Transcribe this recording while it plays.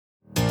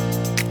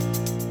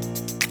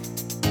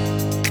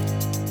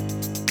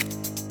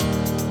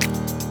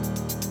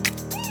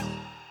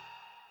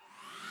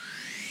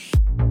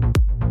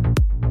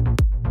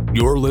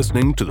You're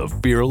listening to the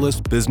Fearless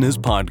Business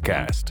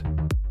Podcast.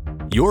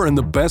 You're in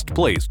the best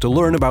place to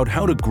learn about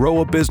how to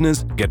grow a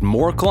business, get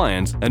more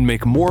clients, and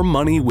make more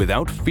money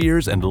without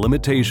fears and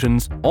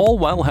limitations, all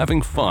while having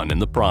fun in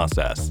the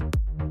process.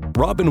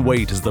 Robin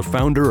Waite is the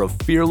founder of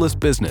Fearless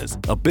Business,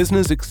 a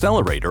business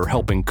accelerator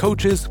helping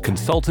coaches,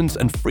 consultants,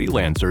 and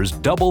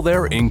freelancers double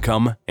their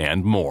income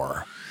and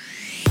more.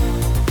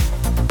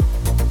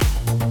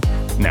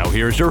 Now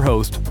here's your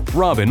host,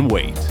 Robin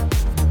Waite.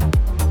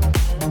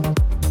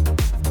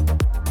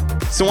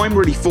 So I'm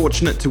really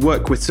fortunate to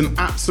work with some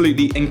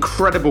absolutely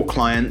incredible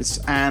clients,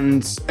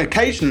 and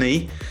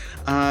occasionally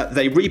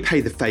they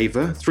repay the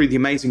favor through the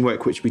amazing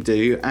work which we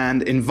do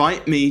and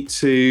invite me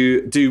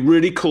to do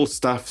really cool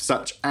stuff,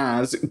 such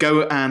as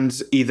go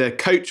and either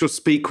coach or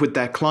speak with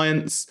their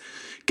clients,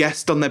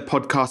 guest on their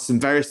podcasts and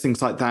various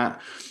things like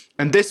that.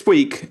 And this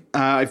week,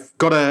 I've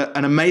got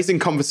an amazing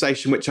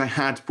conversation which I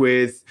had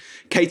with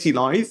Katie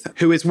Lyth,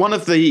 who is one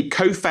of the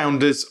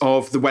co-founders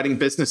of the Wedding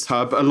Business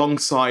Hub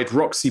alongside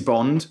Roxy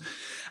Bond.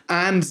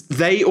 And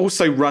they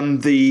also run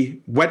the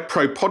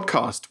WedPro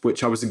podcast,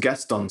 which I was a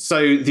guest on.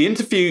 So the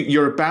interview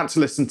you're about to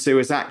listen to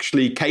is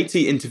actually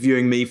Katie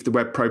interviewing me for the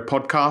WedPro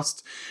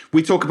podcast.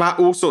 We talk about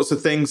all sorts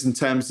of things in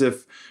terms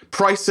of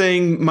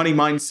pricing, money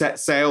mindset,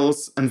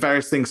 sales, and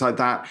various things like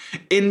that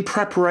in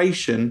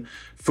preparation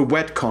for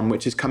WedCon,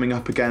 which is coming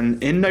up again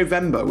in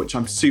November, which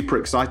I'm super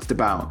excited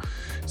about.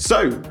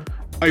 So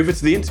over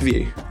to the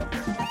interview.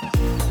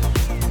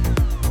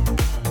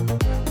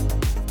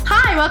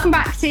 Hi, welcome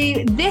back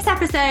to this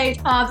episode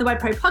of the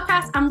WedPro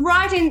podcast. I'm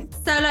riding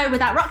solo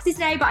without Roxy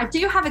today, but I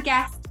do have a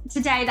guest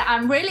today that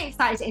I'm really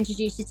excited to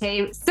introduce you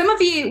to. Some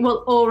of you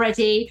will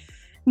already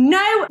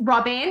know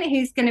Robin,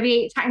 who's going to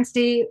be chatting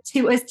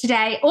to us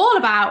today all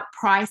about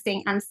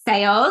pricing and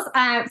sales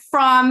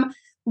from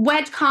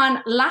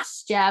WedCon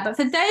last year. But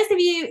for those of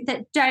you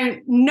that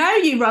don't know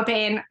you,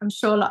 Robin, I'm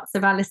sure lots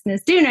of our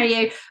listeners do know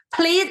you.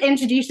 Please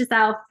introduce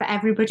yourself for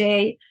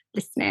everybody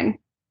listening.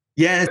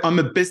 Yeah, I'm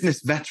a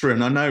business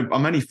veteran. I know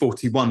I'm only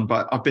 41,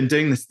 but I've been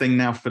doing this thing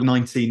now for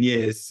 19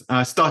 years.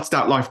 I started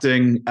out life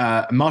doing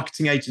a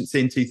marketing agency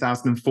in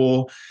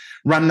 2004,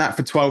 ran that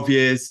for 12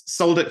 years,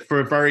 sold it for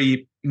a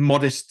very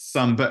modest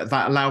sum, but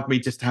that allowed me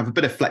just to have a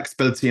bit of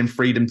flexibility and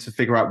freedom to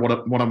figure out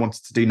what I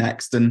wanted to do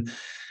next. And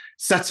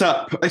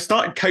I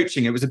started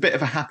coaching. It was a bit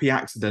of a happy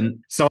accident.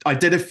 So I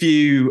did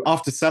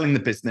after selling the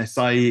business,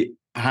 I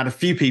had a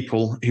few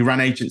people who ran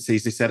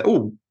agencies who said,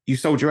 "Oh, you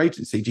sold your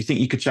agency. Do you think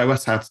you could show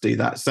us how to do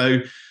that?" So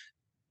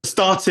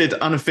started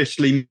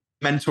unofficially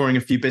mentoring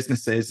a few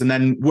businesses, and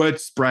then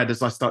word spread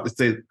as I started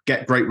to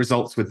get great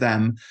results with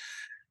them.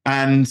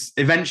 And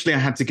eventually I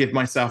had to give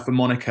myself a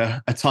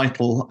moniker, a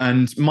title.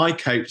 And my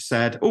coach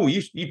said, "Oh,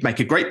 you'd make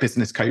a great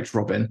business coach,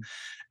 Robin."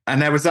 And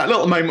there was that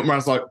little moment where I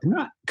was like,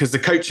 because the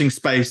coaching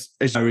space,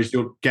 as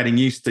you're getting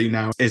used to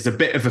now, is a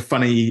bit of a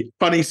funny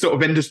sort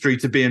of industry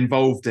to be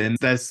involved in.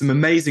 There's some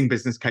amazing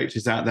business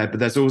coaches out there, but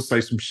there's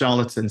also some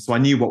charlatans. So I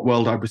knew what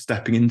world I was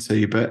stepping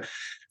into, but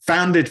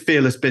founded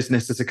Fearless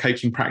Business as a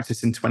coaching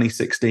practice in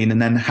 2016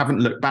 and then haven't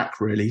looked back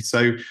really.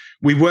 So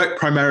we work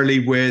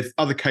primarily with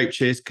other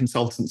coaches,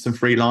 consultants and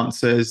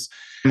freelancers.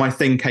 My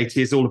thing,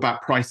 Katie, is all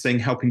about pricing,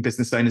 helping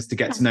business owners to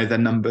get to know their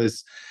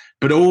numbers,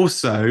 but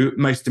also,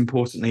 most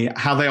importantly,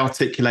 how they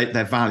articulate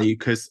their value.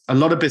 Because a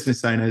lot of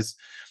business owners,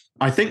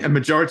 I think a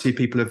majority of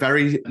people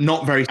are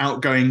not very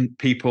outgoing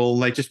people.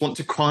 They just want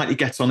to quietly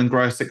get on and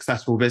grow a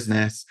successful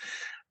business.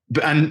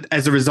 And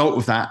as a result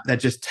of that, they're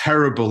just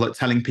terrible at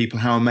telling people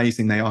how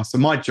amazing they are. So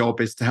my job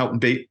is to help them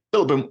be a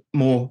little bit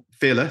more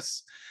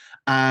fearless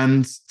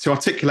and to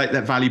articulate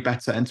their value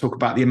better and talk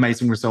about the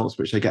amazing results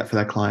which they get for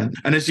their client.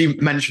 And as you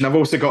mentioned, I've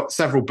also got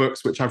several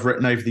books which I've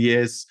written over the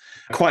years,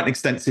 quite an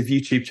extensive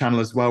YouTube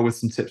channel as well with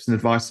some tips and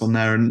advice on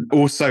there. And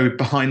also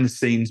behind the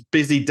scenes,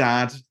 busy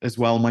dad as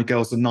well. My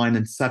girls are 9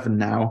 and 7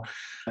 now.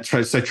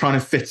 So trying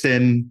to fit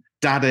in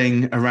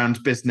dadding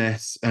around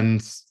business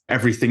and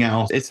everything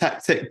else. It's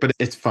hectic, but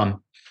it's fun.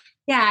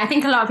 Yeah, I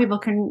think a lot of people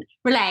can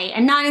relate.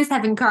 A 9 and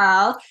 7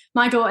 girl,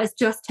 my daughter's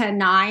just turned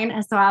 9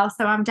 as well.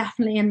 So I'm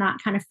definitely in that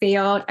kind of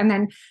field. And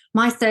then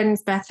my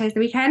son's birthday's the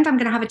weekend. I'm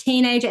going to have a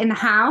teenager in the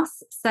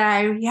house.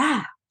 So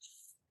yeah,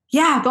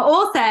 but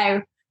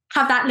also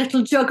have that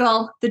little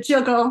the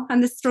juggle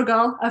and the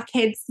struggle of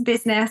kids,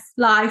 business,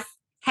 life,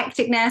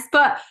 hecticness.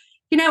 But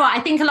you know what? I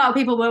think a lot of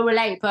people will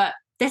relate, but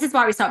this is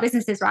why we start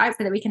businesses, right?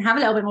 So that we can have a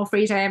little bit more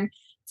freedom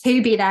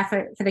to be there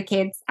for the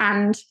kids.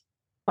 And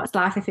what's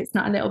life if it's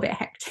not a little bit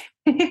hectic?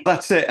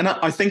 That's it. And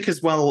I think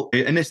as well,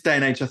 in this day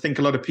and age, I think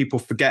a lot of people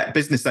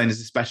business owners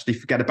especially,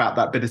 forget about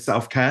that bit of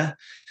self-care.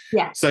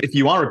 Yeah. So if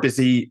you are a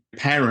busy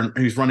parent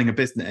who's running a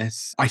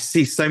business, I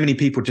see so many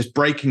people just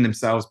breaking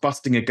themselves,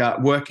 busting a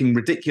gut, working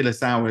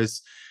ridiculous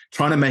hours,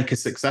 trying to make a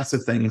success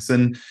of things.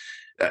 And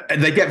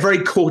they get very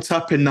caught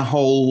up in the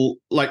whole,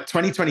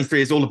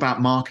 2023 is all about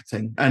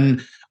marketing.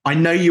 And I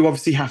know you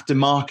obviously have to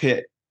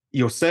market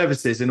your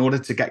services in order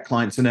to get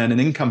clients and earn an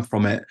income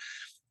from it.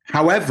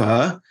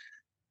 However,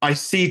 I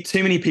see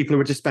too many people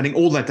who are just spending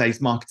all their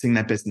days marketing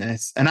their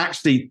business. And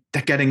actually,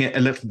 they're getting it a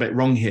little bit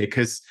wrong here,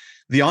 because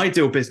the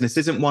ideal business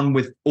isn't one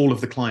with all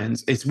of the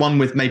clients. It's one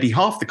with maybe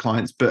half the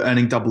clients, but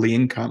earning double the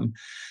income.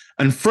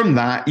 And from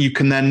that, you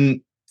can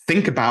then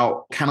think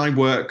about, can I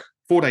work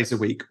 4 days a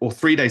week or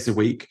 3 days a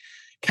week?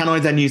 Can I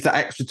then use that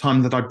extra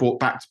time that I brought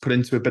back to put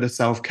into a bit of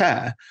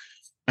self-care?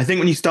 I think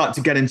when you start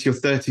to get into your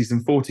 30s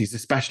and 40s,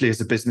 especially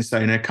as a business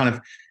owner, kind of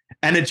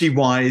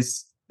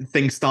energy-wise,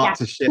 things start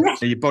to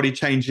shift. Your body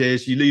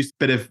changes, you lose a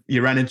bit of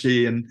your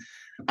energy. And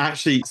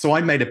actually, so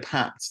I made a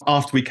pact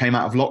after we came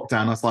out of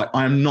lockdown. I was like,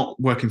 I am not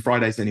working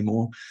Fridays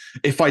anymore.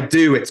 If I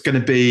do, it's going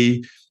to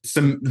be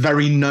some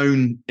very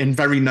known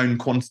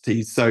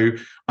quantities. So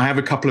I have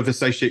a couple of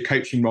associate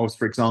coaching roles,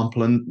 for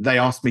example, and they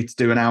asked me to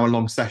do an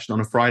hour-long session on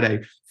a Friday.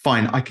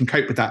 Fine, I can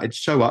cope with that. It's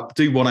show up,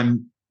 do what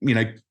I'm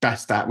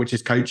best at, which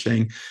is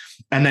coaching,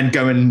 and then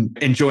go and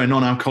enjoy a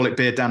non-alcoholic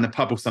beer down the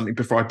pub or something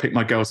before I pick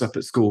my girls up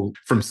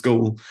from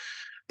school.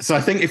 So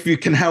I think if you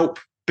can help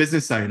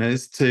business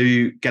owners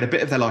to get a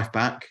bit of their life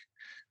back,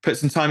 put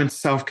some time into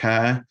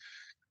self-care,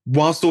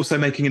 whilst also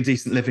making a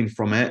decent living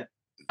from it,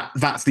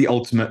 that's the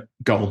ultimate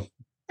goal.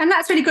 And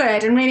that's really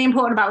good and really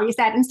important about what you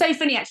said. And so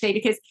funny, actually,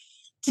 because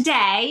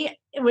today,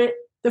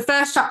 the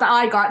first shop that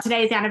I got,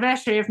 today is the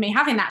anniversary of me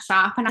having that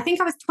shop. And I think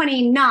I was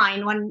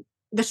 29 when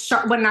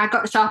I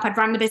got the shop. I'd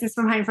run the business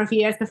from home for a few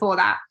years before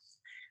that.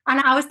 And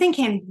I was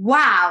thinking,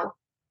 wow,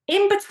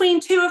 in between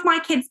two of my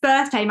kids'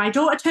 birthday, my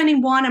daughter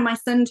turning 1 and my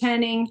son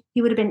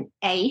he would have been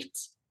 8,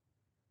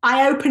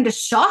 I opened a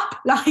shop.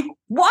 Like,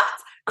 what?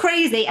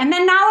 Crazy. And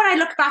then now when I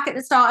look back at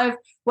the start of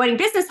Wedding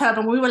Business Hub,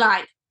 and we were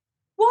like,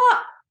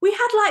 what? We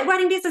had like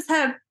Wedding Business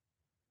Hub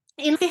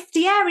in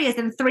 50 areas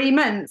in 3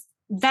 months,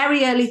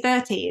 very early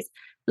 30s.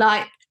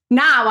 Like,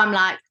 now I'm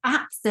like,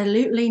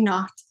 absolutely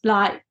not.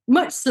 Like,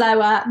 much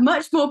slower,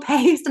 much more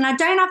paced. And I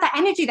don't have that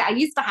energy that I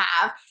used to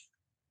have.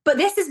 But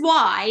this is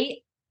why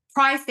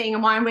pricing,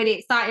 and why I'm really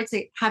excited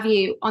to have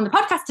you on the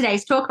podcast today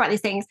to talk about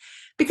these things,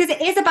 because it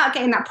is about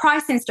getting that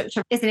pricing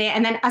structure, isn't it?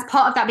 And then as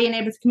part of that, being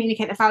able to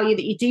communicate the value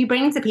that you do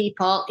bring to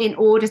people in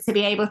order to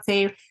be able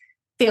to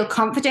feel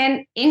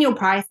confident in your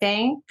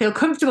pricing, feel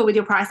comfortable with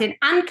your pricing,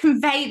 and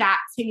convey that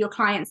to your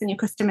clients and your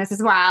customers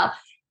as well,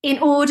 in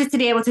order to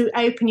be able to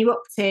open you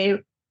up to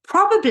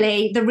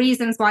probably the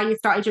reasons why you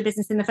started your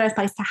business in the first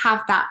place, to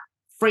have that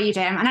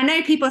freedom. And I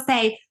know people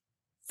say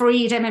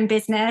freedom in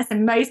business,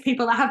 and most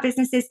people that have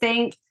businesses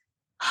think,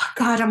 oh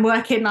God, I'm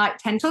working like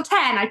 10 till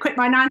 10. I quit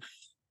my 9.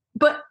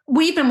 But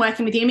we've been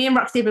working with you. Me and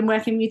Roxy have been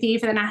working with you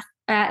for the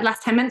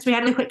last 10 months. We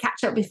had a quick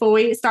catch up before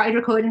we started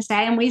recording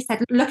today, and we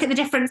said, look at the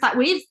difference that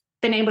we've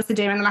been able to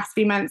do in the last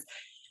few months.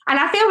 And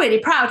I feel really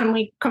proud. And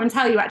we come and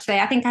tell you, actually,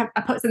 I think I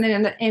put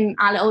something in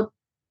our little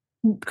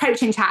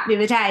coaching chat the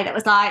other day that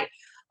was like,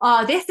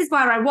 oh, this is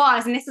where I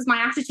was, and this is my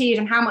attitude,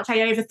 and how much I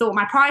overthought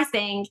my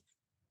pricing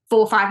 4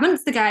 or 5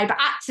 months ago. But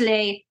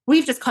actually,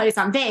 we've just closed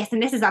on this,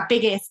 and this is our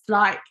biggest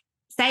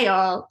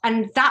sale.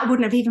 And that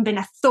wouldn't have even been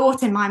a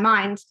thought in my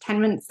mind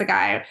 10 months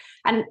ago.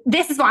 And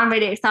this is what I'm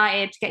really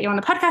excited to get you on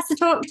the podcast to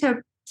talk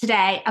to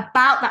today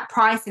about that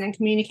pricing and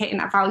communicating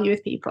that value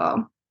with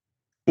people.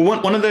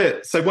 Well, one of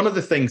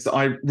the things that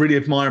I really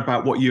admire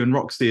about what you and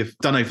Roxy have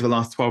done over the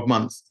last 12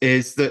 months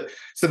is that,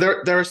 so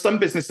there are some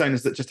business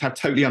owners that just have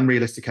totally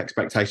unrealistic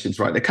expectations,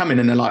 right? They come in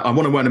and they're like, I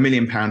want to earn £1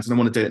 million and I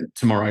want to do it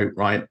tomorrow,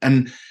 right?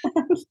 And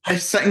they're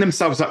setting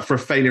themselves up for a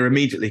failure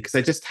immediately because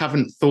they just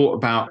haven't thought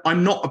about,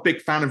 I'm not a big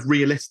fan of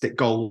realistic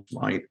goals,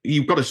 right?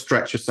 You've got to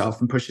stretch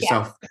yourself and push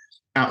yourself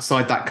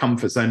outside that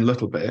comfort zone a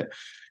little bit.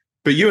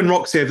 But you and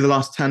Roxy over the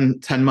last 10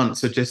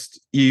 months are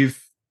just,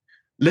 you've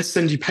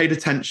listened, you paid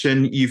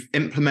attention, you've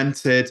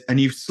implemented, and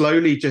you've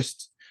slowly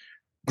just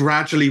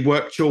gradually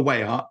worked your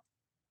way up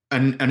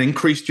and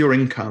increased your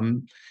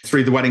income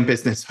through the Wedding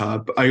Business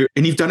Hub. And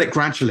you've done it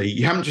gradually.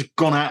 You haven't just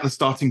gone out of the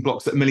starting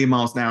blocks at 1,000,000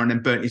 miles an hour and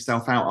then burnt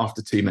yourself out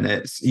after 2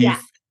 minutes. You've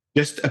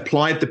just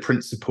applied the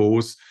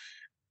principles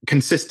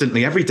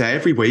consistently every day,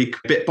 every week,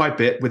 bit by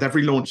bit, with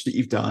every launch that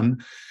you've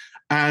done.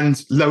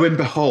 And lo and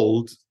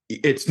behold,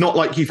 it's not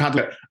like you've had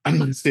a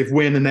massive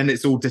win and then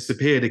it's all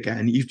disappeared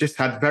again. You've just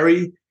had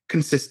very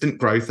consistent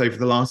growth over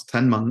the last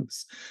 10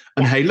 months.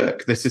 And hey,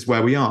 look, this is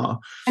where we are.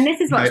 And this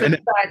is what's really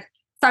good.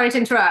 Sorry to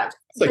interrupt.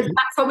 So, but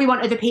that's what we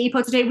want other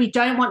people to do. We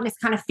don't want this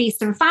kind of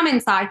feast and famine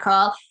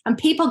cycle. And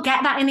people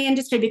get that in the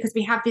industry because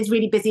we have these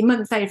really busy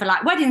months over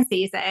wedding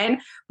season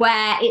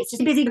where it's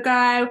just busy to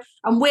go.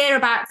 And we're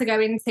about to go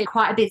into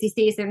quite a busy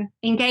season,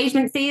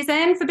 engagement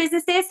season for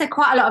businesses. So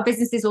quite a lot of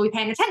businesses will be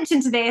paying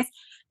attention to this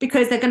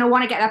because they're going to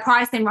want to get their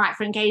pricing right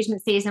for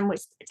engagement season,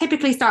 which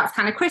typically starts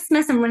kind of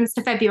Christmas and runs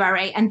to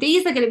February. And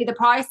these are going to be the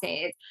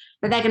prices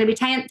that they're going to be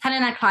telling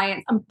their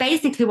clients and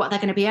basically what they're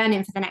going to be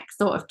earning for the next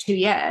sort of 2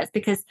 years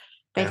because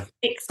they've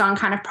fixed on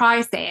kind of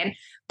pricing.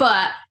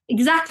 But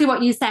exactly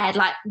what you said,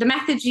 the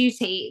methods you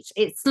teach,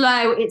 it's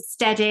slow, it's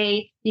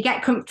steady, you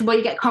get comfortable,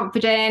 you get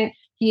confident,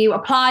 you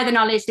apply the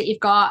knowledge that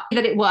you've got,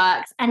 that it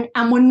works. And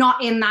we're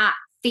not in that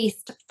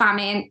feast,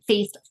 famine,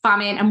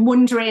 and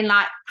wondering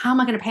how am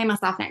I going to pay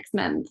myself next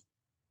month?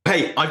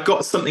 Hey, I've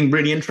got something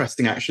really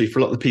interesting actually for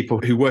a lot of the people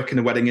who work in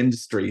the wedding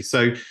industry.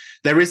 So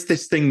there is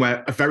this thing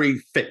where a very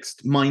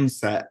fixed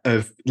mindset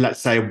of, let's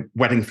say,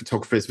 wedding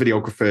photographers,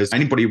 videographers,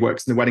 anybody who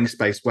works in the wedding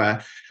space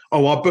where,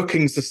 oh, our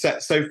bookings are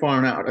set so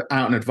far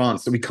out in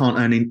advance that we can't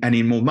earn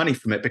any more money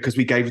from it because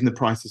we gave them the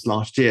prices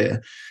last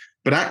year.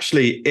 But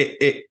actually,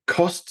 it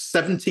costs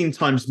 17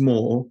 times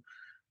more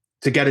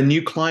to get a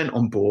new client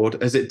on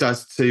board as it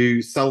does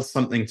to sell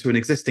something to an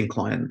existing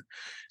client.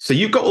 So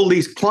you've got all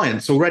these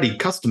clients already,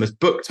 customers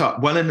booked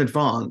up well in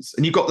advance,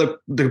 and you've got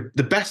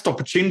the best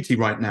opportunity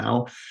right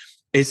now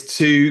is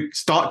to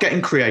start getting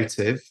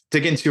creative,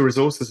 dig into your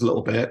resources a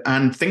little bit,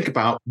 and think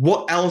about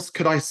what else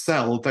could I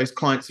sell those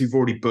clients who've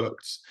already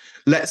booked.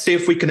 Let's see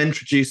if we can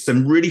introduce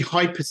some really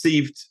high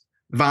perceived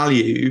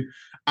value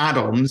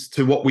add-ons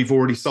to what we've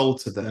already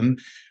sold to them.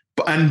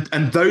 And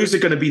those are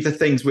going to be the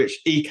things which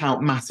eke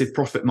out massive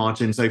profit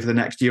margins over the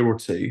next year or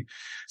two.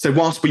 So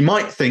whilst we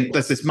might think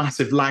there's this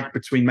massive lag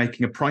between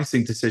making a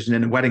pricing decision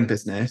in a wedding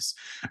business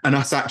and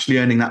us actually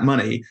earning that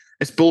money,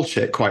 it's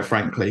bullshit, quite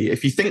frankly.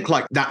 If you think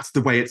like that's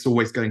the way it's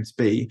always going to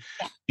be,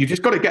 you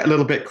just got to get a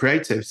little bit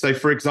creative. So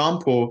for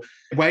example,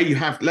 where you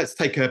have, let's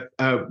take a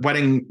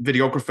wedding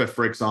videographer,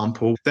 for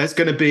example, there's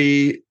going to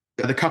be,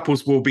 the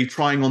couples will be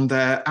trying on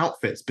their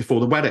outfits before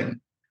the wedding.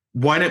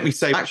 Why don't we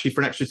say, actually,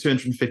 for an extra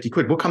 250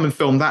 quid, we'll come and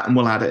film that and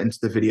we'll add it into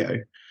the video.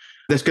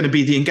 There's going to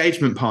be the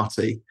engagement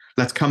party.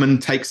 Let's come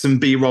and take some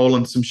B-roll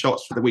and some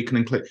shots that we can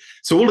include.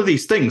 So all of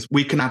these things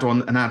we can add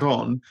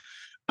on.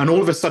 And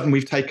all of a sudden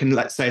we've taken,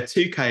 let's say, a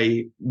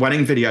 2K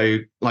wedding video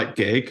like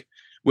gig,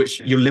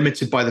 which you're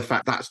limited by the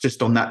fact that's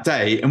just on that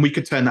day. And we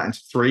could turn that into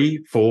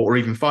 3, 4, or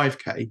even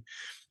 5K.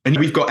 And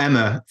we've got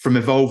Emma from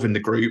Evolve in the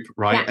group,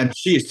 right? Yeah. And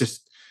she is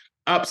just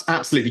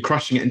absolutely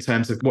crushing it in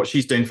terms of what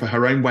she's doing for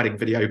her own wedding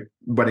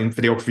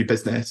videography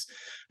business,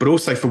 but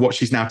also for what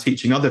she's now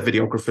teaching other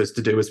videographers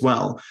to do as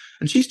well.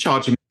 And she's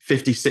charging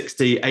 50,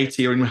 60,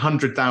 80, or even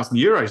 100,000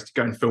 euros to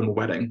go and film a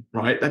wedding,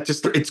 right?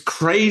 It's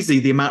crazy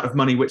the amount of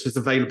money which is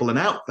available and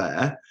out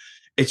there.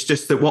 It's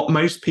just that what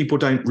most people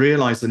don't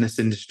realize in this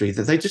industry,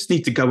 that they just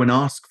need to go and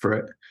ask for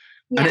it.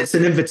 Yeah. And it's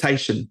an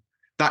invitation.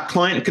 That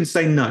client can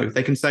say no.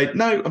 They can say,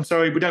 no, I'm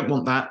sorry, we don't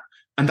want that.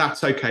 And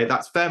that's okay.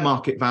 That's fair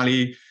market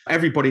value.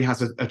 Everybody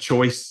has a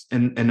choice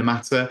in the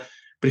matter.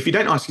 But if you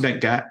don't ask, you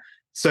don't get.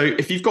 So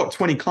if you've got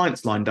 20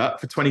 clients lined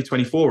up for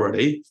 2024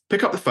 already,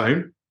 pick up the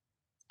phone.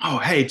 Oh,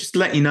 hey, just to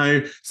let you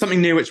know,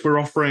 something new which we're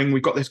offering.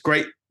 We've got this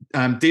great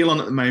deal on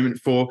at the moment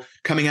for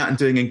coming out and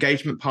doing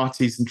engagement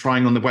parties and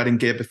trying on the wedding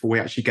gear before we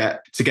actually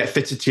get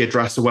fitted to your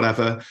dress or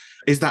whatever.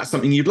 Is that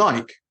something you'd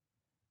like?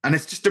 And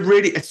it's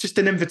just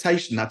an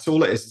invitation. That's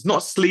all it is. It's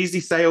not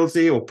sleazy,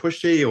 salesy or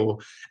pushy or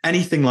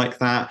anything like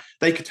that.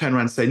 They could turn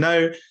around and say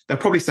no. They'll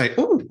probably say,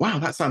 oh, wow,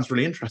 that sounds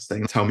really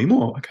interesting. Tell me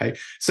more. Okay.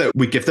 So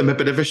we give them a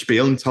bit of a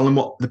spiel and tell them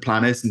what the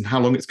plan is and how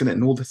long it's going to,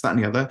 and all this, that,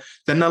 and the other.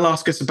 Then they'll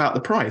ask us about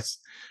the price.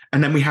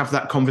 And then we have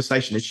that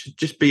conversation. It should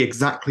just be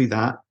exactly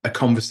that, a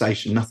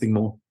conversation, nothing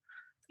more.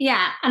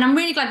 Yeah. And I'm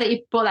really glad that you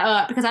brought that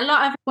up, because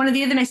one of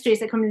the other mysteries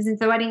that comes into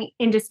the wedding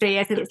industry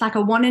is that it's like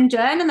a one and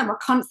done, and then we're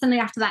constantly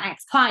after that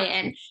next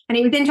client. And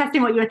it was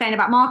interesting what you were saying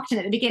about marketing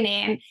at the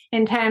beginning,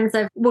 in terms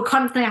of we're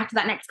constantly after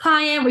that next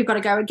client. We've got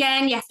to go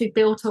again. Yes, we've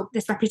built up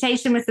this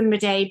reputation with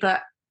somebody,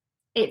 but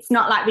it's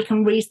not like we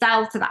can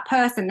resell to that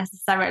person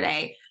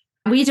necessarily.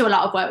 We do a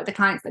lot of work with the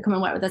clients that come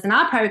and work with us in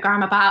our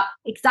program about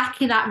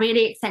exactly that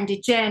really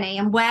extended journey,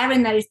 and where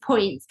in those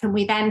points can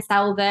we then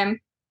sell them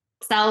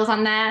sales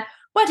on their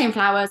wedding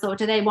flowers, or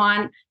do they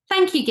want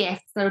thank you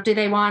gifts, or do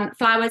they want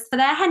flowers for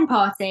their hen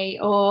party,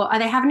 or are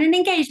they having an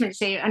engagement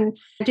shoot, and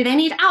do they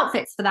need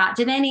outfits for that?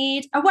 Do they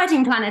need a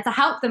wedding planner to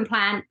help them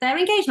plan their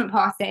engagement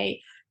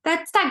party,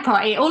 their stag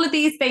party, all of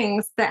these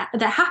things that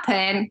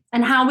happen,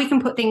 and how we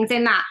can put things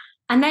in that.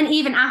 And then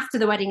even after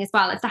the wedding as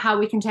well, as to how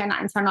we can turn that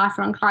into a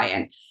lifelong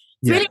client.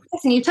 It's really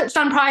interesting. You touched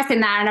on pricing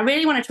there, and I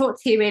really want to talk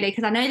to you really,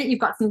 because I know that you've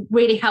got some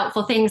really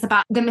helpful things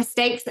about the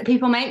mistakes that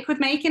people make with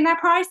making their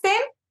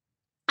pricing.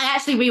 I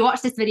actually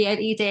rewatched this video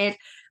that you did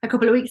a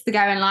couple of weeks ago,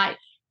 and like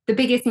the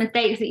biggest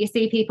mistakes that you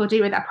see people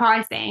do with their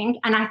pricing.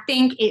 And I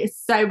think it is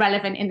so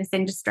relevant in this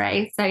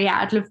industry. So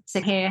yeah, I'd love to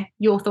hear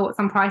your thoughts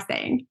on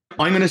pricing.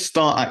 I'm going to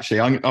start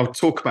I'll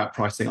talk about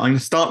pricing. I'm going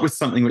to start with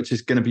something which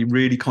is going to be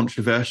really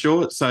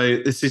controversial. So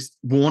this is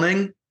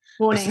warning.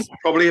 This is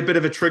probably a bit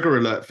of a trigger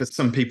alert for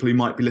some people who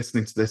might be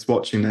listening to this,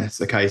 watching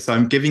this. Okay. So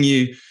I'm giving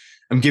you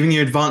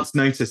advance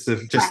notice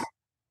of just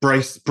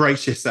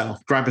brace yourself,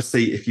 grab a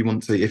seat if you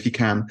want to, if you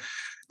can.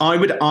 I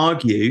would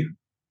argue,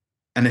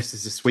 and this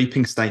is a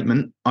sweeping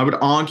statement, I would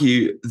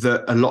argue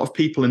that a lot of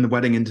people in the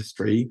wedding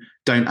industry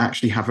don't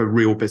actually have a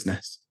real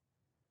business.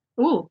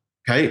 Ooh.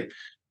 Okay.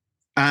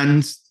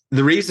 And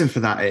the reason for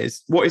that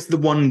is, what is the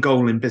one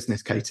goal in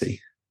business,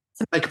 Katie?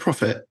 To make a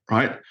profit,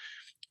 right?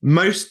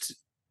 Most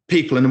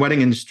people in the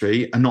wedding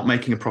industry are not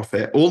making a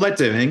profit. All they're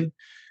doing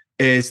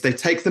is they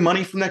take the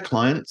money from their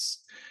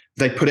clients,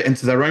 they put it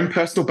into their own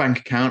personal bank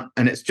account,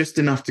 and it's just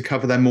enough to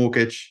cover their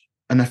mortgage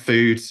and their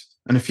food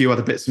and a few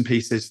other bits and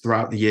pieces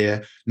throughout the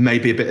year,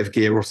 maybe a bit of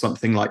gear or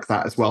something like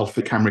that as well,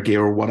 for camera gear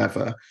or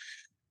whatever.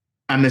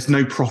 and there's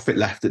no profit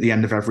left at the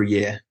end of every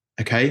year.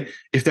 Okay.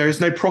 If there is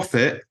no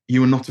profit,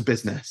 you are not a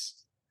business.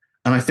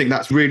 And I think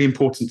that's really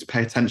important to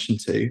pay attention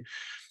to.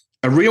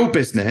 A real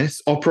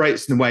business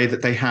operates in a way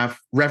that they have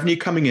revenue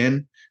coming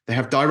in, they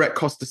have direct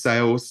cost of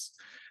sales,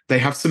 they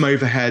have some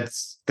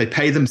overheads, they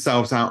pay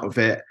themselves out of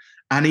it.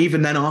 And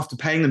even then, after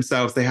paying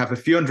themselves, they have a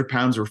few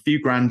 £100s or a few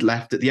grand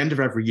left at the end of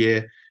every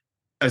year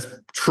as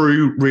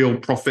true real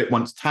profit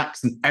once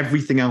tax and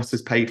everything else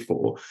is paid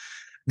for.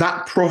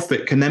 That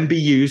profit can then be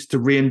used to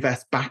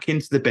reinvest back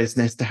into the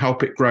business to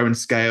help it grow and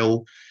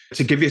scale,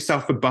 to give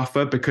yourself a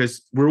buffer,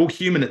 because we're all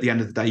human at the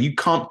end of the day. You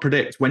can't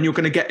predict when you're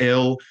going to get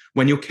ill,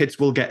 when your kids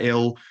will get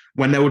ill,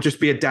 when there will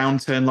just be a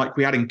downturn like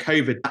we had in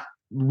COVID. That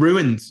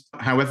ruined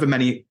however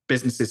many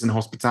businesses in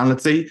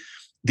hospitality,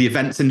 the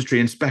events industry,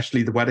 and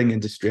especially the wedding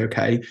industry.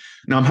 Okay.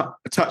 Now,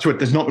 I'm touch wood,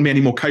 there's not going to be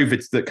any more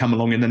COVIDs that come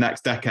along in the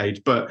next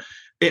decade, but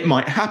it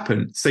might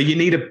happen. So you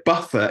need a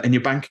buffer in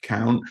your bank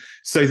account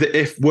so that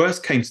if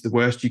worst came to the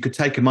worst, you could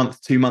take a month,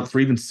 2 months, or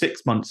even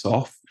 6 months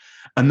off,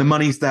 and the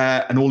money's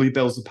there and all your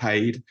bills are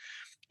paid.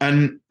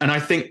 And I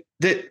think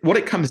that what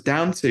it comes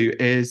down to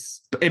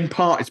is, in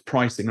part, it's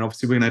pricing. And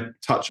obviously, we're going to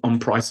touch on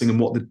pricing and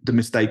what the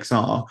mistakes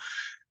are.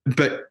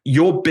 But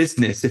your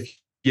business, if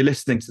you're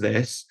listening to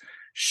this,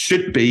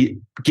 should be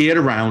geared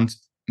around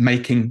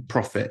making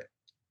profit.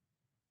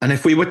 And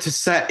if we were to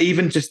set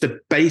even just a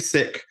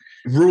basic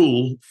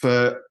rule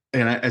for,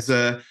 as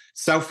a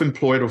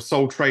self-employed or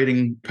sole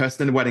trading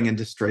person in the wedding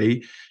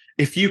industry,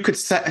 if you could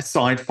set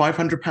aside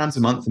 £500 a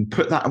month and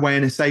put that away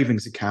in a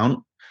savings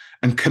account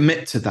and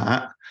commit to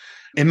that,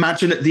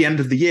 imagine at the end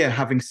of the year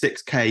having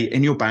 6k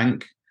in your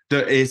bank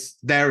that is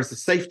there as a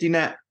safety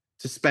net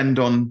to spend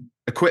on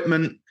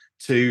equipment,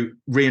 to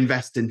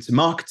reinvest into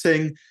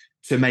marketing,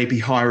 to maybe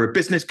hire a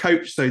business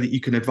coach so that you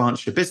can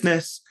advance your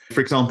business.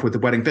 For example, with the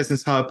Wedding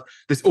Business Hub,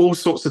 there's all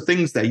sorts of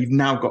things there. You've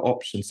now got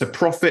options. So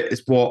profit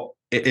is what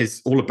it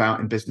is all about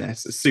in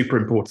business. It's super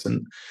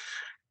important.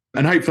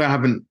 And hopefully I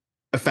haven't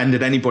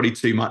offended anybody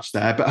too much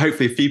there, but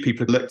hopefully a few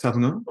people have looked up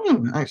and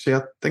gone, actually,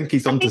 I think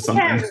he's onto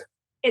something.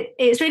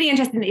 It's really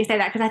interesting that you say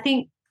that, because I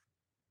think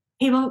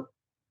people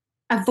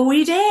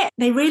avoid it.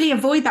 They really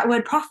avoid that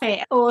word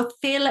profit, or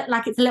feel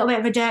like it's a little bit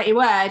of a dirty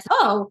word.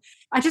 Oh,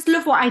 I just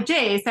love what I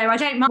do. So I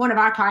don't mind. One of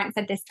our clients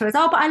said this to us,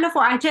 but I love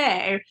what I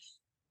do.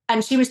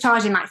 And she was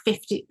charging like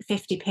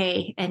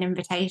 50p an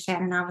invitation.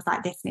 And I was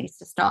like, this needs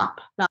to stop.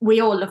 Like,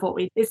 we all love what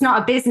we do. It's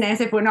not a business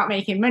if we're not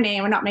making money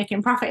and we're not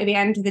making profit at the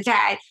end of the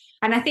day.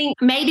 And I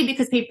think maybe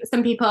because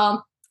some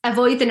people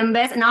avoid the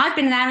numbers, and I've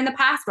been there in the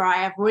past where I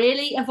have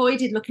really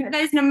avoided looking at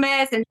those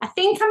numbers, and I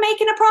think I'm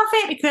making a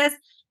profit because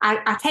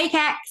I take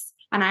X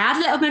and I add a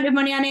little bit of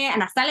money on it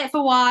and I sell it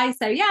for Y.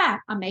 So yeah,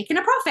 I'm making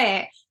a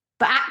profit.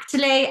 But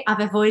actually,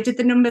 I've avoided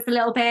the numbers a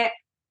little bit.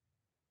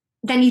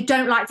 Then you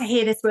don't like to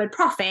hear this word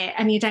profit,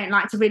 and you don't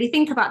like to really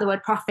think about the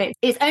word profit.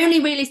 It's only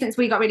really since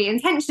we got really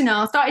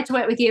intentional, started to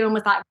work with you and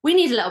was like, we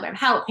need a little bit of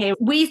help here.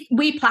 We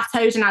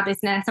plateaued in our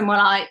business and we're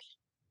like,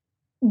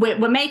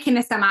 we're making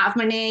this amount of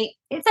money.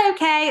 It's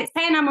okay. It's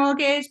paying our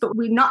mortgage, but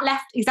we're not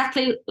left,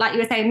 exactly like you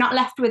were saying, not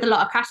left with a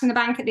lot of cash in the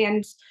bank at the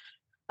end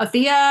of the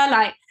year,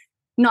 like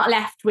not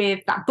left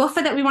with that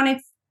buffer that we wanted,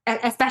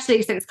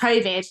 especially since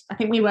COVID. I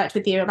think we worked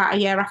with you about a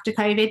year after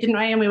COVID, didn't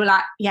we? And we were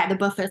like, yeah, the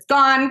buffer's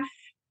gone.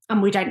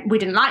 And we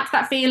didn't like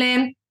that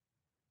feeling.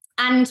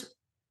 And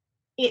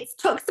it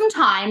took some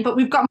time, but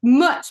we've got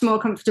much more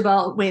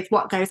comfortable with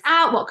what goes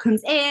out, what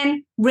comes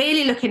in,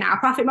 really looking at our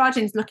profit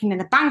margins, looking in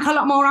the bank a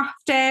lot more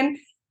often.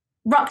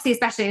 Roxy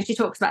especially, and she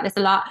talks about this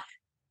a lot,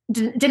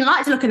 didn't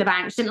like to look in the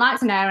bank. She didn't like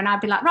to know. And I'd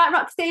be like, right,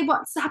 Roxy,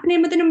 what's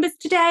happening with the numbers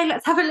today?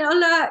 Let's have a little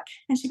look.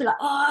 And she'd be like,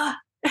 oh.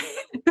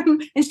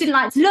 And she didn't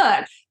like to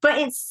look. But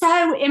it's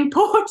so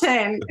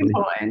important.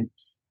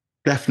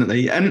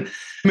 Definitely. And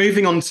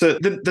moving on to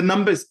the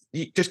numbers,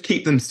 you just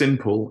keep them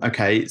simple.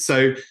 Okay.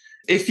 So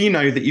if you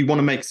know that you want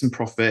to make some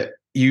profit,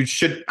 you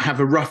should have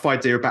a rough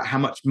idea about how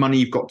much money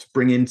you've got to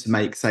bring in to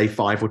make, say,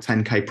 5 or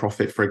 10k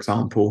profit, for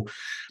example.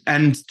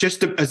 And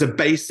just as a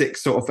basic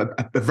sort of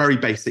a very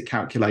basic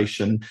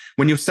calculation,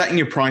 when you're setting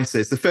your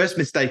prices, the first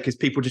mistake is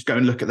people just go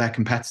and look at their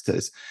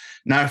competitors.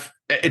 Now,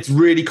 it's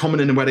really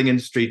common in the wedding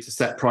industry to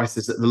set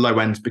prices at the low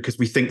end because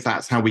we think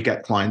that's how we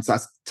get clients.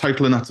 That's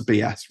total and utter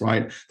BS,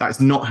 right?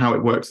 That's not how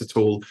it works at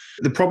all.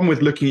 The problem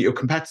with looking at your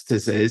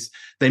competitors is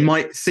they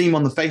might seem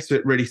on the face of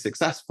it really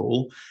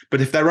successful,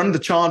 but if they're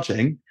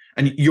undercharging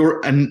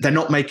and they're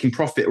not making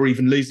profit or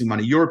even losing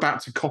money, you're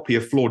about to copy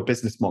a flawed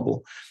business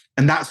model.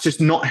 And that's just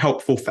not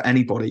helpful for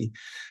anybody.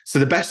 So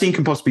the best thing you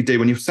can possibly do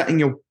when you're setting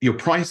your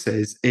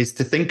prices is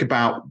to think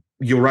about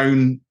your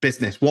own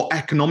business, what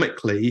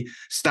economically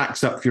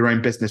stacks up for your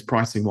own business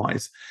pricing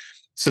wise.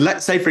 So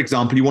let's say, for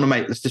example,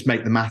 let's just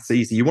make the maths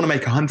easy. You want to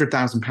make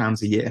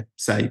 £100,000 a year,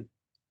 say,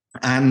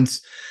 and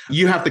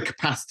you have the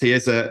capacity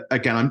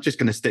again, I'm just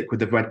going to stick with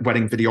the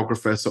wedding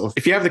videographer sort of.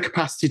 If you have the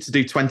capacity to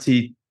do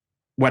 20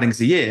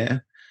 weddings a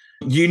year,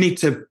 you need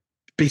to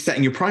be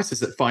setting your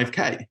prices at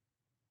 5k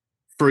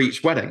for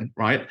each wedding,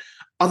 right?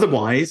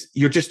 Otherwise,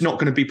 you're just not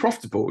going to be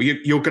profitable.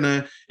 You're going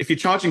to, if you're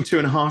charging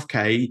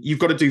 2.5K, you've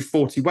got to do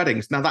 40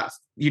 weddings. Now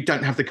you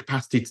don't have the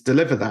capacity to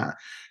deliver that.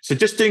 So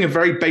just doing a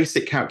very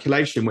basic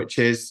calculation, which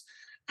is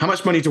how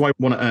much money do I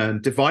want to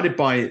earn divided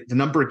by the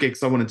number of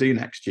gigs I want to do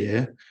next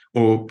year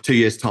or 2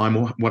 years time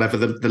or whatever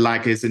the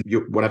lag is in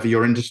whatever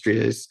your industry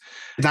is.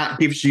 That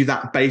gives you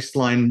that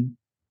baseline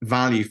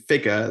value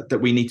figure that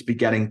we need to be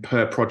getting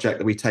per project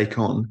that we take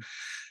on.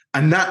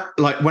 And that,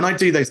 like, when I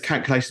do those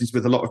calculations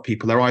with a lot of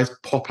people, their eyes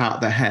pop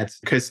out their head,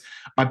 because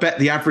I bet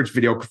the average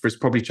videographer is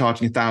probably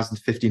charging 1,000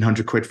 to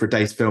 1,500 quid for a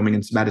day's filming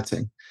and some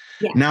editing.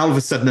 Yeah. Now, all of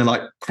a sudden, they're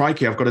like,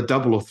 crikey, I've got to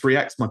double or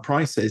 3x my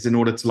prices in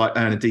order to like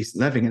earn a decent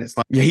living. And it's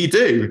like, yeah, you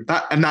do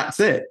that. And that's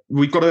it.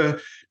 We've got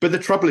to, but the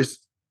trouble is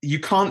you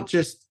can't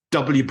just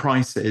double your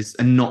prices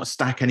and not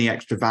stack any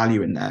extra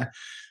value in there.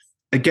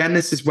 Again,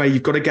 this is where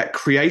you've got to get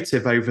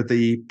creative over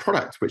the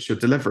product which you're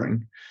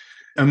delivering.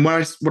 And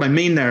what I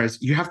mean there is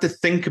you have to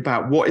think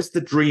about what is the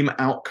dream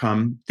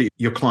outcome that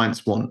your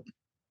clients want,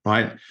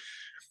 right?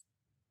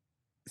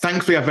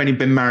 Thankfully, I've only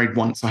been married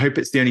once. I hope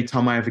it's the only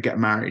time I ever get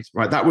married,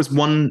 right? That was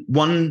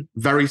one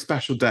very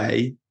special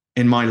day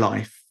in my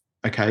life,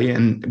 okay?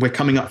 And we're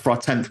coming up for our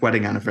 10th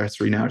wedding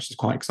anniversary now, which is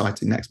quite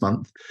exciting next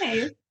month,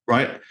 okay.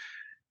 Right?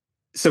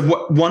 So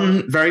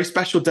one very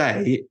special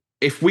day,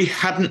 if we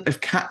hadn't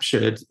have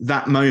captured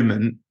that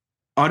moment,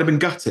 I'd have been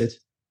gutted.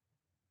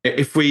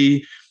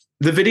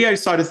 The video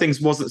side of things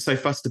wasn't so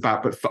fussed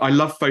about, but I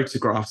love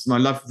photographs and I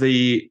love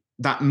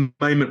that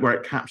moment where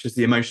it captures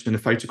the emotion in a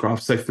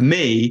photograph. So for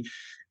me,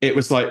 it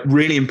was like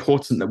really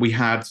important that we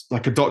had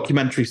like a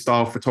documentary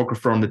style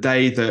photographer on the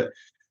day, that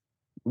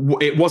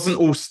it wasn't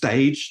all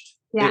staged.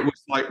 Yeah. It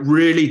was like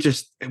really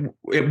just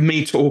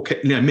me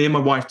and my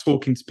wife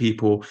talking to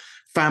people,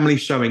 family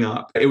showing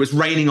up. It was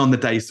raining on the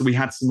day, so we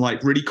had some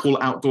like really cool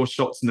outdoor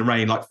shots in the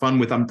rain, like fun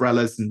with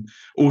umbrellas and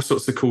all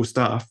sorts of cool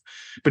stuff.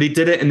 But he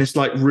did it in this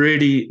like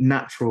really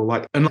natural,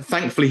 like, and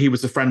thankfully he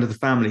was a friend of the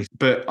family.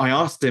 But I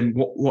asked him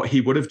what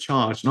he would have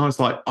charged, and I was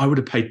like, I would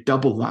have paid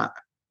double that.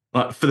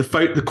 Like for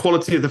the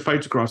quality of the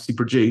photographs he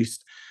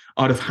produced,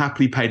 I'd have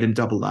happily paid him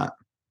double that.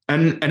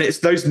 And it's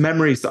those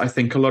memories that I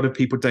think a lot of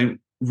people don't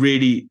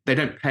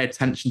pay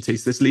attention to.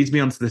 So this leads me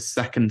on to the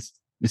second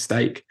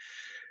mistake.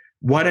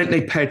 Why don't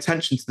they pay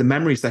attention to the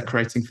memories they're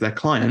creating for their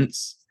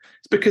clients?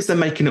 It's because they're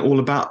making it all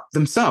about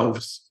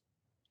themselves,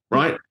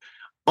 right?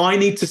 I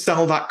need to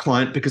sell that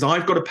client because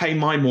I've got to pay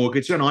my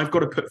mortgage and I've got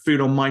to put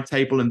food on my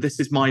table and this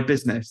is my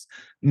business.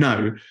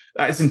 No,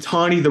 that is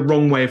entirely the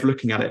wrong way of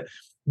looking at it.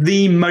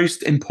 The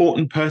most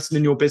important person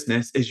in your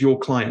business is your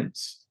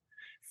clients.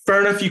 Fair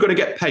enough, you've got to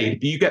get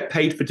paid, but you get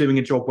paid for doing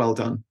a job well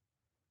done.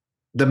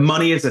 The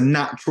money is a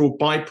natural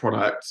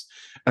byproduct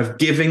of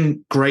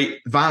giving great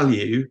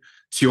value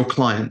to your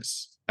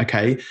clients,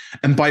 okay?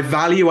 And by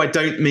value, I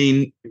don't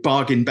mean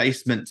bargain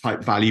basement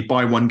type value,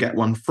 buy one, get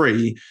one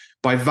free.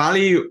 By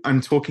value,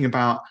 I'm talking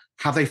about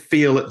how they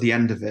feel at the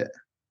end of it.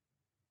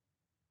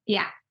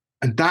 Yeah.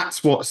 And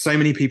that's what so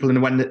many people in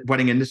the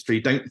wedding industry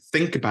don't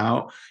think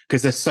about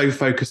because they're so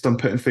focused on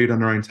putting food on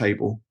their own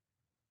table.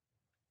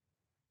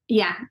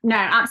 Yeah, no,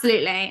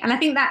 absolutely. And I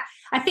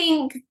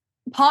think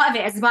part of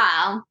it as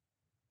well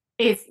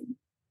is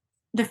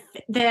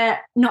the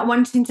not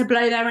wanting to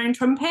blow their own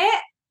trumpet.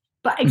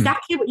 But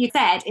exactly what you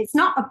said, it's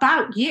not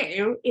about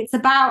you. It's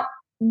about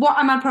what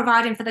am I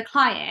providing for the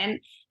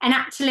client, and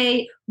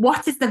actually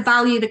what is the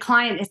value the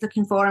client is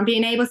looking for, and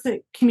being able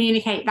to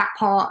communicate that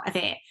part of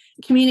it.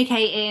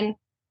 Communicating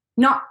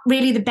not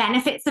really the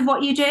benefits of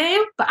what you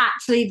do, but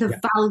actually the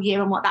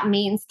value and what that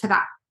means to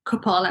that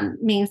couple and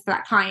means to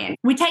that client.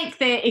 We take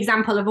the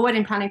example of a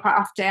wedding planning quite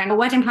often. A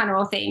wedding planner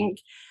will think,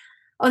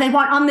 they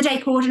want on-the-day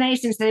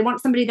coordination, so they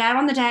want somebody there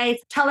on the day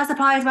to tell their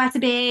suppliers where to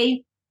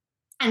be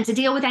and to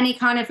deal with any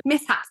kind of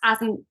mishaps as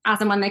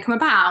and when they come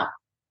about.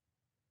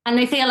 And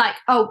they feel like,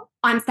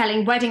 I'm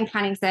selling wedding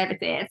planning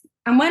services.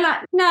 And we're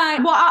like, no,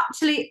 what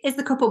actually is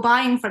the couple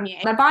buying from you?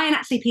 They're buying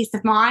actually peace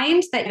of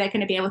mind that they're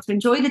going to be able to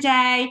enjoy the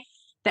day,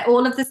 that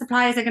all of the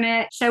suppliers are going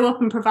to show up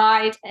and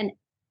provide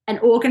an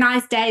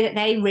organized day that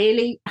they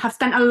really have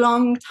spent a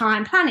long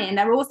time planning.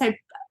 They're also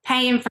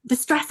paying for the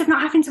stress of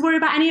not having to worry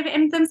about any of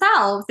it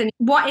themselves. And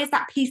what is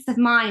that peace of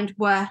mind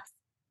worth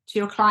to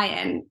your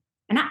client?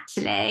 And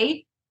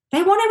actually,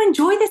 they want to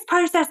enjoy this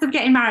process of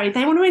getting married.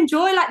 They want to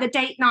enjoy like the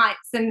date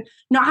nights and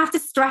not have to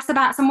stress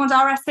about someone's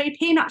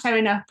RSVP not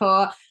showing up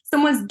or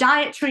someone's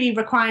dietary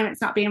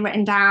requirements not being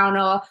written down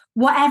or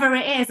whatever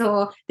it is,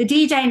 or the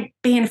DJ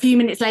being a few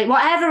minutes late,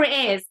 whatever it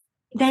is.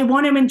 They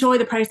want to enjoy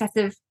the process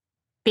of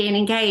being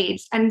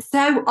engaged. And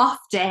so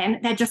often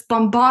they're just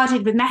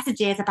bombarded with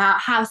messages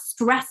about how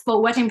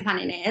stressful wedding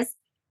planning is.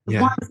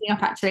 It winds me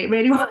up, actually. It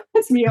really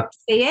winds me up to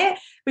see it,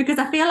 because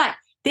I feel like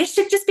this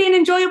should just be an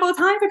enjoyable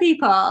time for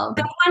people.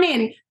 They're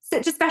planning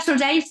such a special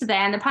day to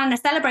them. They're planning a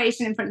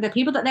celebration in front of the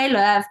people that they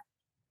love.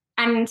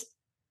 And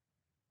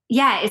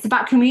it's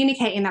about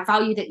communicating that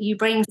value that you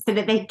bring so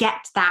that they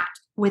get that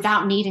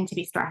without needing to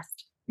be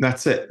stressed.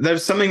 That's it. There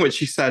was something which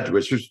you said,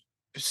 which was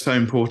so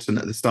important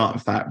at the start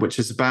of that, which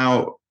is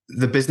about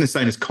the business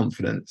owner's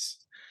confidence.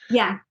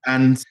 Yeah.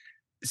 And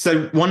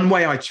So one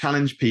way I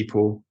challenge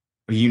people,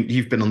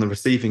 you've been on the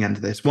receiving end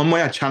of this. One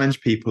way I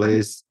challenge people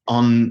is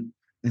on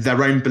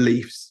their own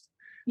beliefs.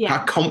 Yeah.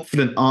 How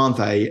confident are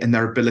they in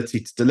their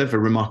ability to deliver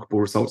remarkable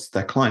results to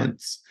their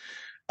clients?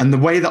 And the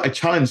way that I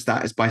challenge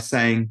that is by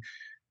saying,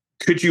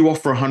 could you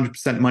offer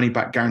 100% money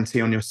back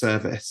guarantee on your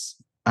service?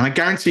 And I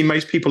guarantee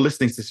most people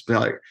listening to this will be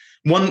like,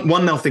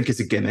 one they'll think it's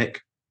a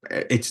gimmick.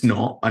 It's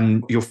not.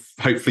 And you'll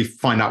hopefully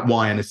find out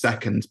why in a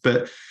second.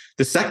 But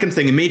the second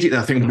thing immediately,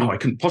 I think, no, I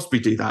couldn't possibly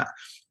do that.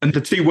 And the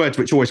two words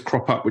which always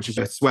crop up, which is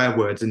a swear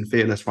words in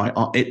Fearless, right?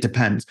 Are it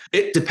depends.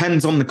 It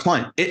depends on the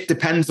client. It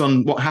depends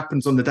on what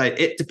happens on the day.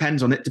 It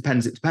depends. It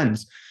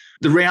depends.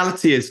 The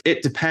reality is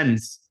it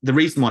depends. The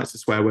reason why it's a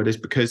swear word is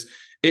because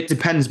it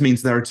depends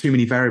means there are too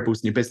many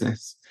variables in your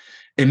business.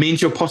 It means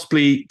you're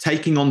possibly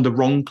taking on the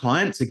wrong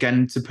clients,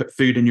 again, to put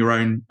food on your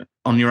own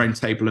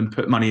table and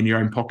put money in your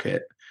own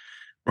pocket,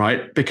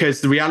 right? Because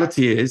the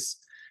reality is,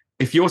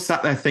 if you're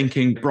sat there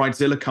thinking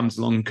Bridezilla comes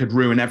along and could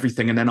ruin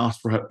everything and then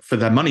ask for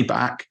their money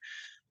back,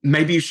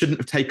 maybe you shouldn't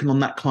have taken on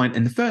that client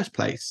in the first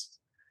place.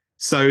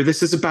 So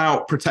this is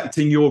about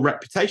protecting your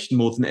reputation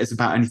more than it is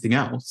about anything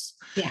else.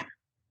 Yeah.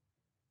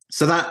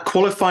 So that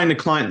qualifying the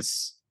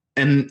clients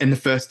in the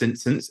first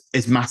instance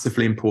is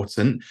massively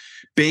important.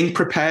 Being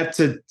prepared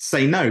to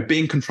say no, be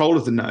in control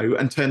of the no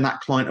and turn that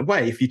client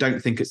away if you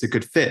don't think it's a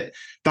good fit.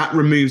 That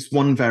removes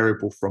one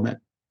variable from it.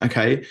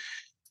 Okay.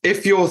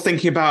 If you're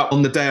thinking about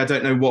on the day, I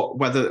don't know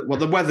what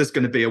the weather's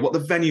going to be or what the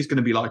venue's going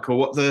to be like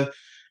or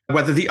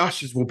whether the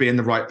ushers will be in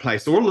the right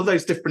place or all of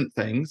those different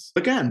things,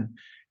 again,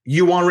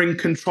 you are in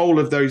control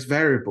of those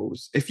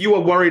variables. If you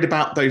are worried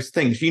about those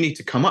things, you need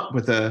to come up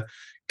with a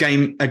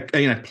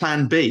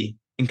plan B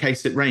in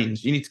case it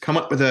rains. You need to come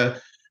up with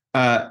a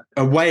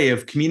way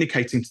of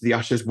communicating to the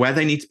ushers where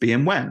they need to be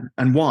and when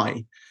and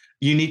why.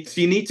 You need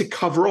to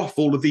cover off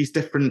all of these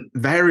different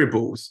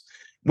variables.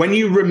 When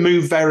you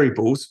remove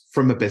variables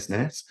from a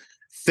business,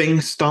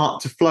 things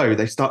start to flow.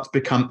 They start to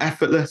become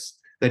effortless.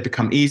 They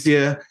become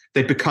easier.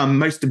 They become,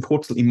 most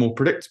importantly, more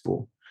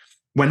predictable.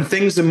 When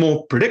things are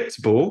more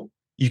predictable,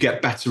 you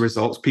get better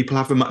results. People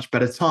have a much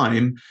better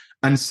time.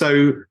 And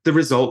so the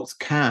results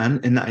can,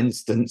 in that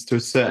instance, to a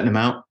certain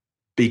amount,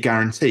 be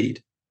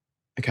guaranteed.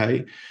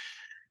 Okay.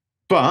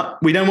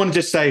 But we don't want to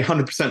just say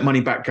 100%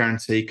 money back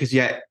guarantee because,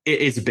 yeah, it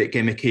is a bit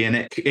gimmicky and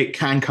it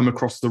can come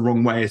across the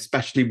wrong way,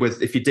 especially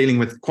if you're dealing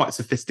with quite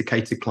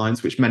sophisticated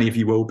clients, which many of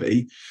you will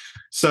be.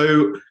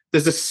 So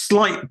there's a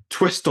slight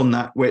twist on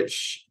that,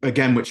 which I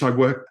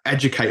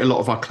educate a lot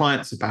of our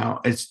clients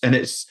about.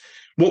 It's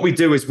what we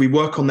do is we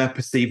work on their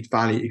perceived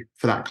value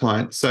for that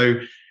client. So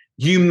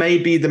you may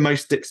be the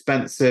most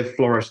expensive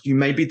florist. You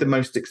may be the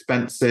most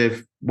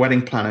expensive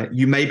wedding planner.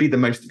 You may be the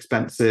most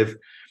expensive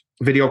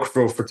videographer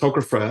or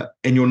photographer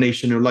in your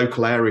niche, in your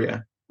local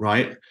area,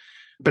 right?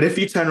 But if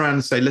you turn around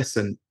and say,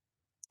 listen,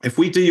 if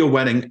we do your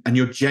wedding and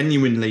you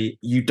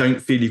don't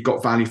feel you've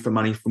got value for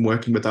money from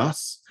working with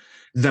us,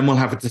 then we'll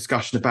have a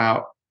discussion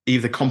about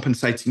either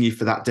compensating you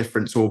for that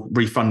difference or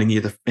refunding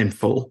you in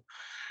full.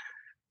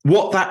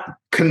 What that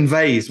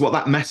conveys, what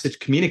that message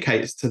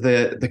communicates to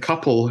the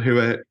couple who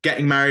are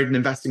getting married and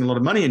investing a lot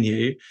of money in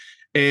you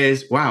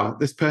is, wow,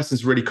 this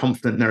person's really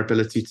confident in their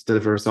ability to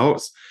deliver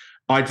results.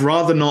 I'd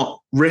rather not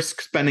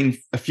risk spending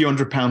a few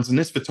 £100s on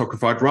this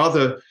photographer. I'd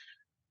rather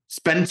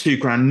spend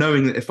 £2,000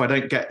 knowing that if I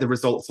don't get the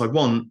results I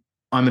want,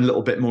 I'm a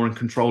little bit more in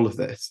control of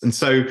this. And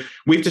so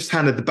we've just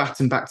handed the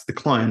baton back to the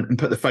client and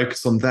put the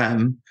focus on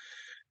them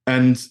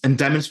and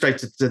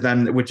demonstrated to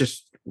them that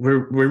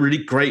we're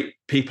really great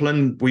people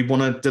and we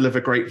want to deliver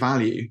great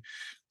value.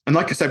 And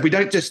like I said, we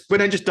don't just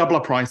double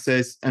our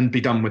prices and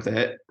be done with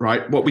it,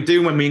 right? What we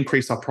do when we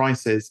increase our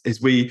prices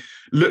is we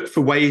look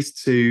for ways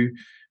to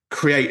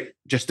create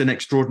just an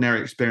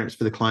extraordinary experience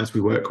for the clients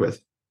we work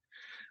with.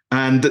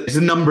 And there's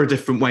a number of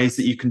different ways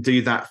that you can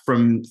do that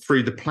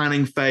through the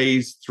planning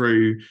phase,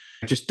 through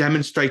just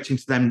demonstrating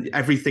to them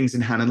everything's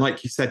in hand. And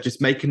like you said,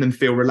 just making them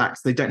feel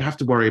relaxed. They don't have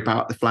to worry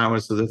about the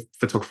flowers or the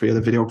photography or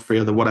the videography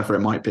or the whatever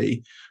it might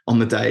be on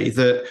the day,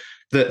 that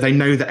they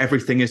know that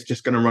everything is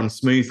just going to run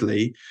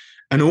smoothly.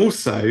 And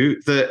also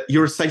that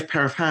you're a safe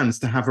pair of hands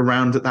to have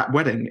around at that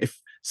wedding. If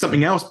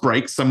something else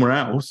breaks somewhere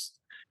else,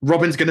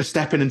 Robin's going to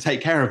step in and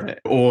take care of it.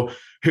 Or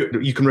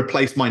you can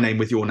replace my name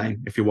with your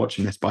name if you're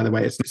watching this, by the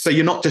way. So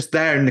you're not just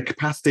there in the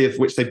capacity of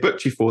which they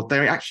booked you for.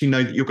 They actually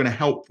know that you're going to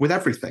help with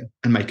everything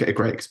and make it a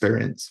great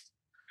experience.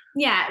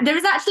 Yeah, there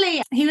was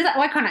actually, he was at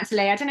WordCon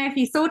actually. I don't know if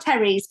you saw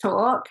Terry's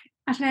talk.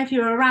 I don't know if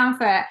you were around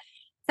for it.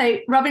 So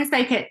Robin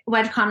spoke at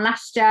WordCon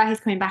last year. He's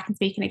coming back and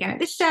speaking again at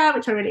this year,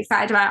 which we're really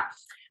excited about.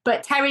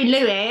 But Terry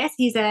Lewis,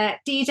 he's a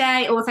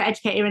DJ, also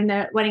educator in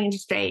the wedding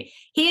industry.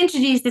 He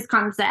introduced this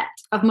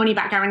concept of money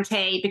back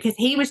guarantee because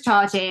he was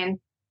charging,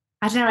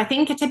 I don't know, I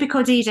think a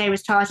typical DJ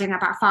was charging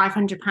about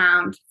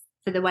 £500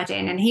 for the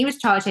wedding. And he was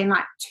charging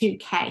like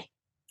 2K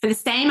for the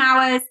same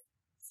hours,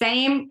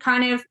 same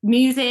kind of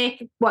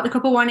music, what the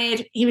couple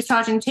wanted. He was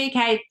charging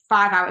 2K,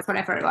 5 hours,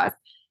 whatever it was.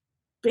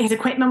 But his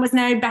equipment was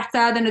no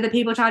better than other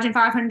people charging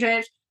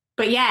 500.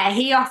 But yeah,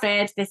 he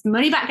offered this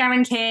money back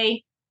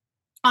guarantee.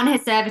 on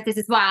his services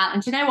as well.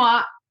 And do you know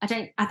what?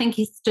 I think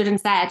he stood and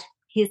said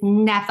he's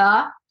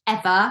never,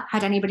 ever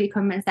had anybody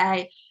come and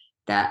say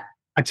that.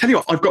 I tell you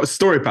what, I've got a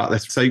story about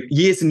this. So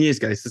years and years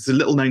ago, so it's a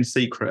little known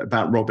secret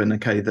about Robin,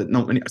 okay, that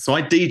not many. So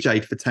I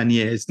DJ'd for 10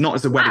 years, not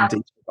as a wedding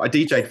DJ, but I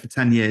DJ'd for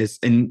 10 years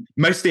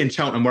mostly in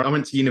Cheltenham, where I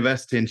went to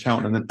university in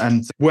Cheltenham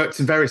and worked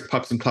in various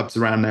pubs and clubs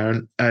around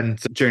there and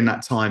during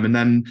that time. And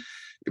then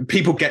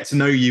people get to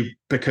know you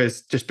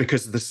because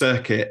of the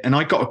circuit. And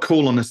I got a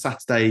call on a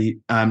Saturday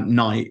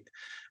night,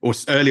 or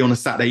early on a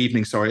Saturday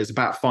evening, sorry, it was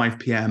about 5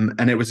 p.m.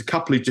 And it was a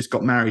couple who just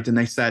got married and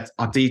they said,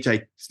 our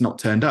DJ's not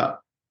turned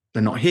up.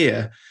 They're not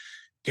here.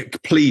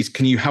 Please,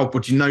 can you help? Or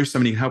do you know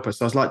somebody who can help us?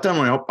 So I was like, don't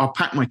worry, I'll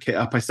pack my kit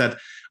up. I said,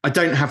 I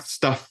don't have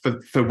stuff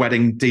for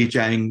wedding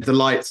DJing, the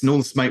lights and all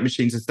the smoke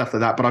machines and stuff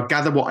like that, but I'll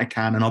gather what I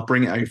can and I'll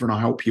bring it over and I'll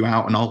help you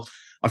out. And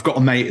I've got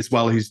a mate as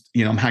well who's,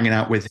 I'm hanging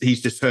out with.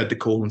 He's just heard the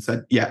call and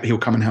said, yeah, he'll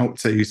come and help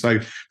too. So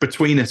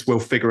between us, we'll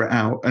figure it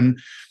out. And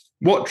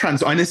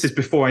and this is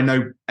before I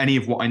know any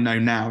of what I know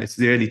now. It's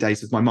the early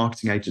days of my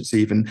marketing agency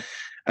even.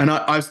 And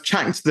I was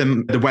chatting to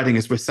them at the wedding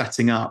as we're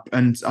setting up.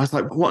 And I was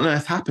like, what on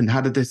earth happened?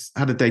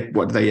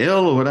 Were they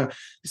ill or whatever?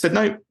 He said,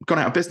 no, gone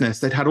out of business.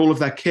 They'd had all of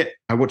their kit.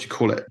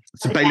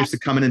 So bailiffs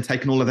had come in and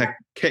taken all of their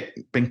kit,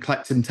 been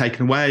collected and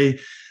taken away.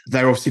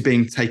 They're obviously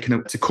being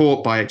taken to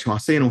court by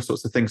HMRC and all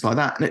sorts of things like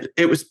that. And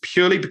it was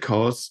purely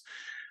because,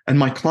 and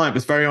my client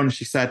was very honest.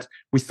 She said,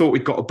 we thought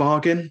we'd got a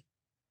bargain.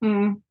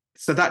 Mm.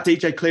 So that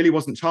DJ clearly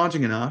wasn't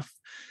charging enough.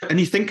 And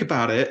you think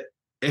about it,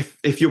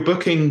 if you're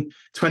booking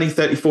 20,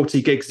 30,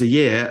 40 gigs a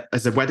year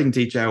as a wedding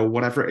DJ or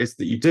whatever it is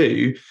that you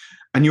do,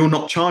 and you're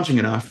not charging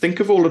enough, think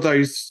of all of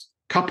those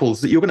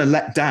couples that you're going to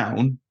let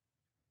down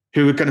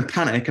who are going to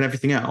panic and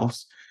everything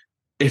else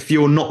if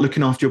you're not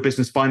looking after your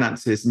business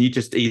finances and you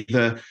just they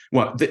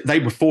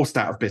were forced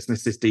out of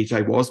business, this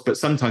DJ was, but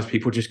sometimes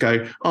people just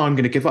go, oh, I'm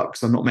going to give up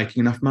because I'm not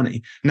making enough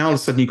money. Now all of a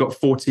sudden you've got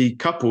 40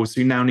 couples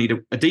who now need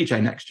a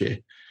DJ next year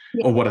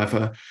or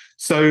whatever.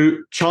 So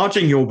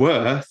charging your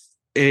worth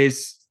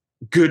is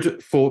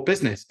good for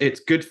business.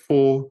 It's good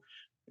for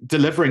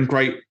delivering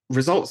great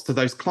results to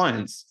those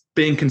clients,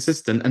 being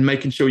consistent and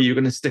making sure you're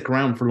going to stick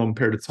around for a long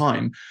period of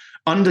time.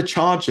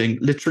 Undercharging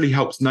literally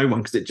helps no one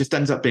because it just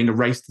ends up being a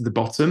race to the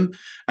bottom.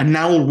 And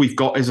now all we've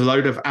got is a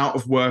load of out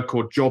of work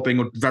or jobbing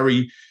or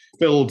very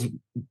filled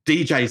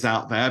DJs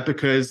out there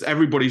because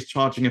everybody's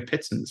charging a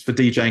pittance for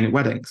DJing at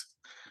weddings.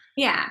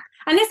 Yeah.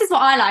 And this is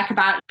what I like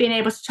about being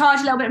able to charge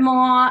a little bit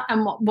more.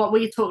 And what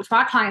we talk to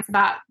our clients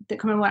about that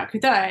come and work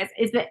with us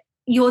is that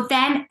you're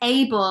then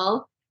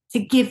able to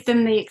give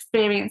them the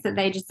experience that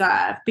they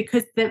deserve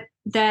because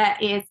there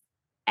is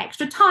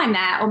extra time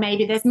there, or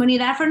maybe there's money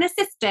there for an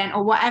assistant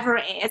or whatever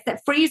it is that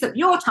frees up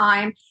your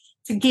time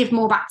to give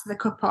more back to the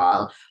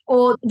couple,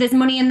 or there's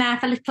money in there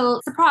for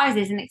little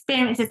surprises and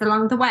experiences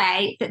along the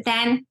way that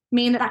then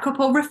mean that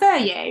couple refer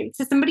you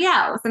to somebody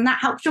else and that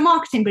helps your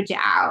marketing budget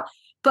out.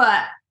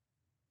 But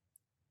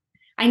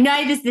I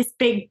know there's this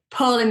big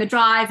pull in the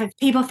drive of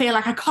people feel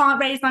like I can't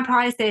raise my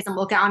prices, and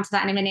we'll get onto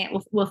that in a minute.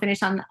 We'll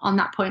finish on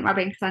that point,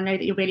 Robin, because I know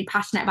that you're really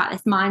passionate about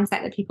this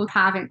mindset that people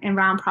have in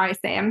around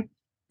pricing.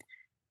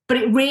 But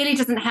it really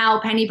doesn't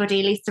help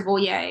anybody, least of all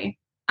you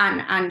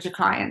and your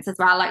clients as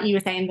well. Like you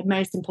were saying, the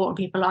most important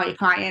people are your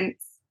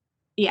clients.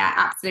 Yeah,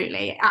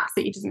 absolutely. It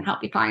absolutely doesn't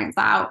help your clients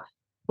out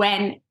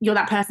when you're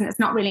that person that's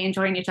not really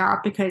enjoying your job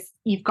because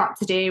you've got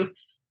to do.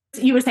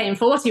 You were saying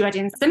 40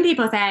 weddings. Some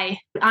people say,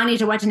 I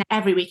need a wedding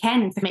every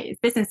weekend to make this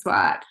business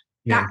work.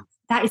 Yeah.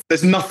 That is.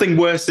 There's nothing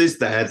worse, is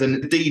there, than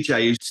a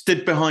DJ who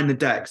stood behind the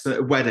decks at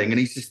a wedding and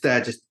he's just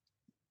there,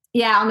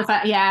 on the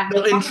phone. Yeah.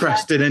 Not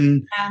interested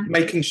in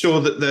making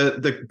sure that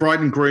the bride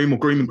and groom or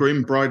groom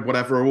and bride,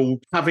 whatever, are all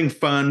having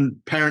fun.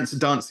 Parents are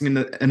dancing in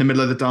the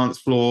middle of the dance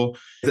floor,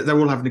 that they're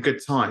all having a good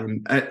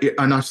time.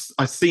 And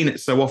I've seen it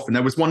so often.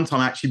 There was one time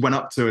I actually went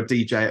up to a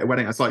DJ at a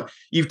wedding. I was like,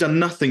 you've done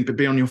nothing but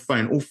be on your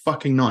phone all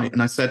fucking night.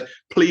 And I said,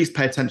 please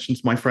pay attention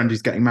to my friend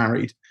who's getting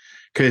married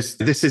because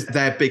this is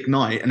their big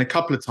night. And a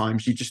couple of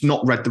times you just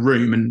not read the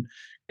room and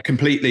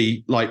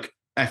completely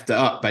effed it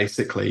up,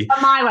 basically.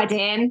 On my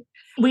wedding,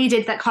 we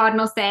did that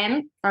cardinal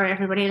sin. Sorry,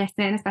 everybody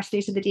listening,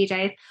 especially to the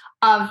DJs,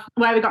 of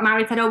where we got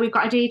married, said, oh, we've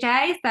got a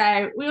DJ.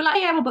 So we were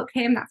like, yeah, we'll book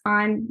him. That's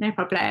fine. No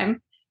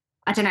problem.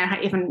 I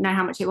don't even know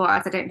how much it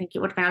was. I don't think it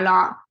would have been a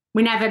lot.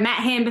 We never met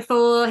him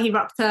before. He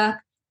rocked the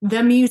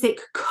music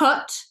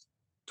cut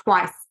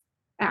twice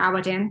at our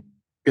wedding.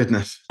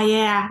 Goodness.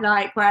 Yeah,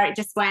 where it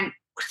just went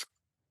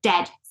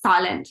dead,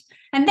 silent.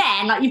 And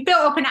then you've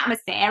built up an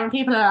atmosphere and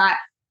people are like,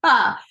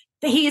 oh,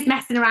 he's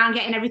messing around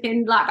getting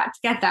everything back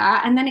together,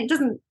 and then it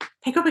doesn't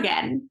pick up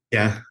again.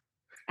 Yeah.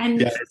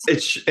 And yeah,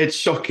 it's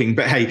shocking.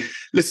 But hey,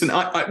 listen,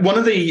 one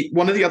of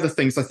the other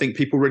things I think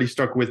people really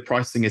struggle with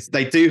pricing is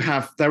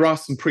there are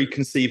some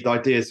preconceived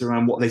ideas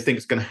around what they think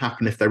is going to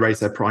happen if they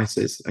raise their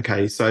prices.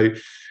 Okay. So,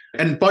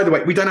 and by the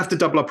way, we don't have to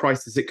double our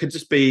prices. It could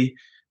just be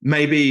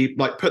maybe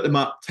like put them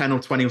up 10 or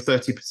 20 or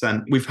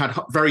 30%. We've had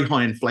very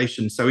high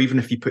inflation. So even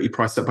if you put your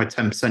price up by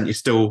 10%, you're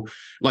still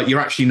like, you're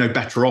actually no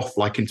better off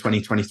like in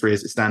 2023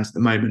 as it stands at the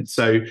moment.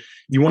 So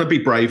you want to be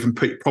brave and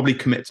probably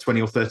commit to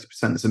 20 or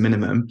 30% as a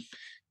minimum.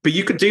 But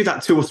you could do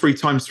that 2 or 3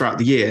 times throughout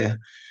the year.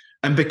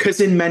 And because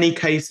in many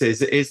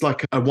cases, it is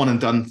like a one and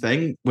done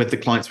thing with the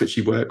clients which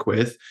you work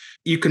with,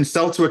 you can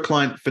sell to a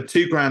client for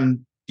 $2,000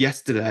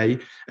 yesterday.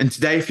 And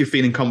today, if you're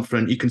feeling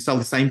confident, you can sell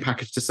the same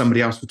package to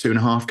somebody else for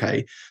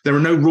 2.5K. There are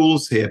no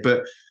rules here.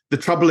 But the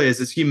trouble is,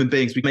 as human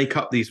beings, we make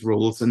up these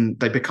rules and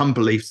they become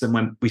beliefs. And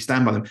when we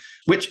stand by them,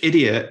 which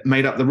idiot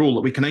made up the rule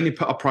that we can only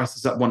put our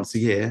prices up once a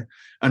year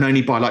and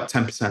only by like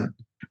 10%?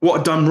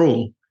 What a dumb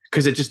rule,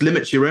 because it just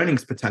limits your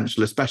earnings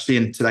potential, especially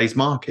in today's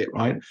market,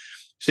 right?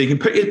 So you can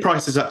put your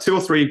prices up 2 or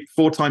 3,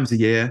 4 times a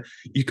year.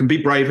 You can be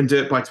brave and do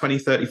it by 20,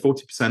 30,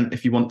 40%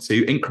 if you want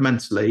to,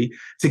 incrementally,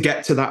 to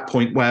get to that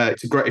point where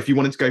to grow. If you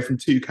wanted to go from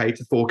 2K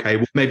to 4K,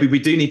 well, maybe we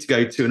do need to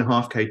go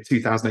 2.5K,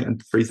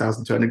 2,800,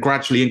 3,200, and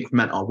gradually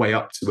increment our way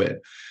up to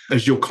it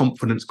as your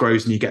confidence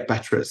grows and you get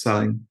better at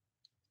selling.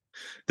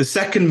 The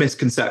second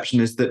misconception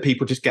is that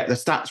people just get their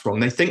stats wrong.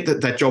 They think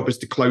that their job is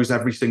to close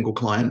every single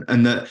client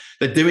and that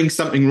they're doing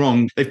something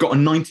wrong. They've got a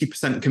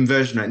 90%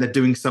 conversion rate and they're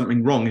doing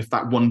something wrong if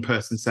that one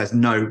person says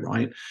no,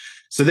 right?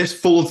 So this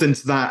falls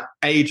into that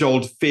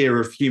age-old fear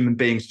of human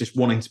beings just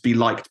wanting to be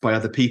liked by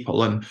other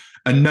people. And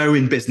no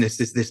in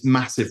business is this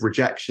massive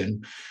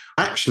rejection.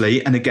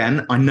 Actually, and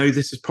again, I know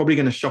this is probably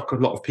going to shock a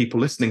lot of people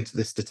listening to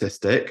this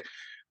statistic,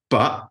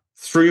 but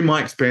through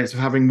my experience of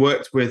having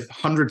worked with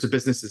hundreds of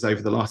businesses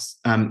over the last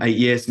 8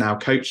 years now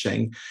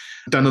coaching,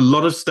 done a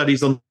lot of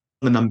studies on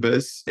the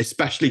numbers,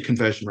 especially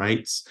conversion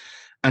rates.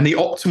 And the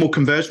optimal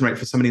conversion rate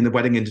for somebody in the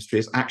wedding industry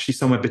is actually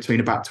somewhere between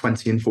about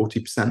 20 and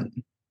 40%,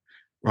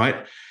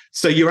 right?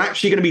 So you're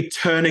actually going to be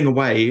turning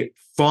away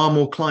far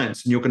more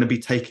clients than you're going to be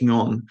taking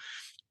on.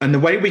 And the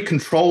way we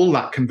control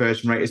that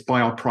conversion rate is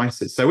by our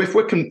prices. So if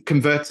we're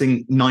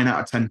converting 9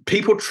 out of 10,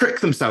 people trick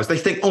themselves. They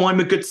think, oh,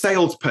 I'm a good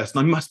salesperson.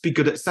 I must be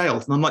good at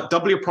sales. And I'm like,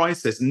 double your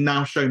prices and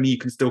now show me you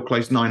can still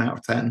close 9 out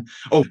of 10.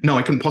 Oh, no,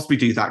 I couldn't possibly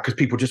do that because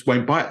people just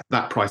won't buy at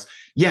that price.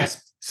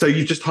 Yes. So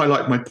you've just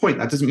highlighted my point.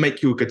 That doesn't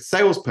make you a good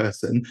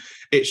salesperson.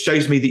 It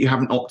shows me that you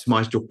haven't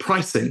optimized your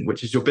pricing,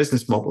 which is your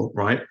business model,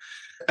 right?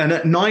 And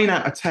at 9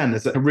 out of 10,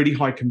 there's a really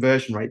high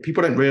conversion rate.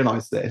 People don't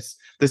realize this.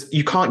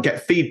 You can't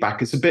get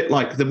feedback. It's a bit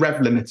like the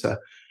rev limiter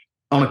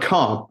on a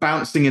car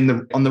bouncing in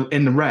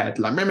the red.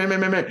 Like, meh, meh, meh,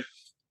 meh, meh.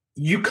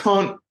 You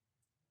can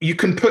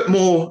put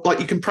more, like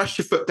you can press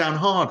your foot down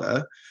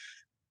harder,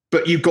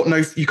 but you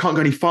can't go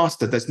any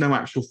faster. There's no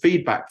actual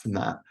feedback from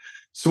that.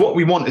 So what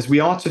we want is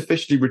we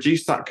artificially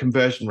reduce that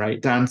conversion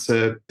rate down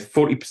to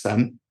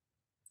 40%.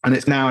 And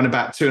it's now in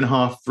about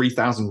 2,500,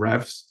 3,000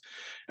 revs.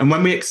 And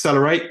when we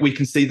accelerate, we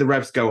can see the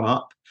revs go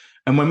up.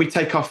 And when we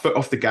take our foot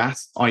off the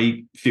gas,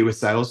 i.e. fewer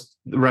sales,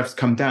 the revs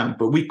come down.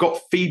 But we've got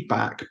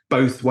feedback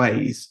both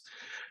ways.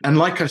 And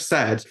like I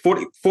said,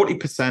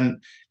 40%,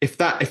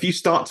 if you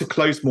start to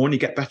close more and you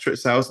get better at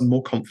sales and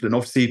more confident,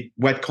 obviously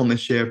WedCon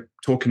this year,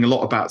 talking a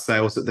lot about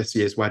sales at this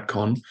year's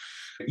WedCon,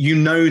 you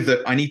know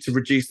that I need to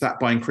reduce that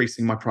by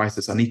increasing my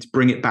prices. I need to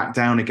bring it back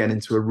down again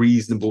into a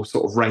reasonable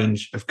sort of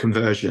range of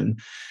conversion.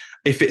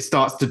 If it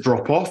starts to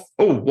drop off,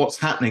 oh, what's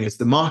happening? Has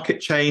the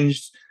market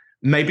changed?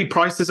 Maybe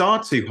prices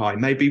are too high.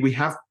 Maybe we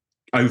have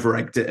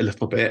over-egged it a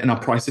little bit and our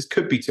prices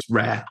could be too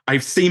rare.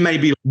 I've seen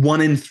maybe 1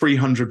 in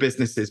 300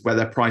 businesses where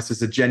their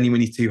prices are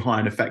genuinely too high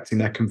and affecting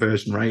their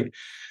conversion rate.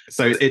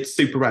 So it's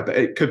super rare, but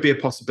it could be a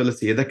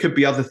possibility. There could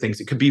be other things.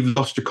 It could be you've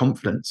lost your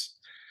confidence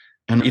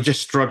and you're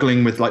just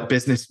struggling with like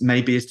business.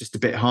 Maybe it's just a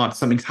bit hard.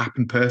 Something's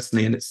happened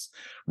personally and it's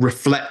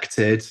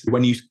reflected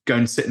when you go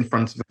and sit in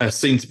front of a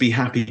soon to be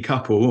happy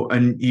couple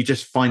and you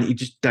just find that you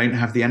just don't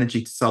have the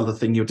energy to sell the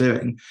thing you're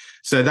doing.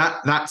 So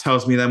that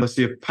tells me there must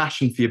be a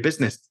passion for your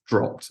business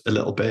dropped a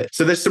little bit.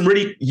 So there's some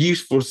really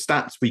useful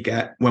stats we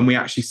get when we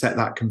actually set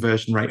that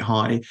conversion rate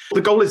high.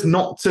 The goal is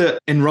not to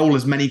enroll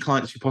as many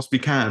clients as you possibly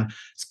can.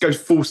 It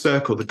goes full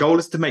circle. The goal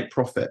is to make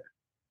profit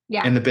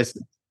in the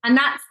business. And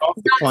that's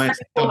clients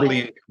doubling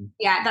income.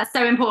 Yeah, that's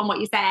so important what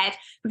you said,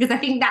 because I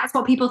think that's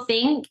what people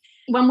think.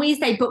 When we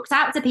say booked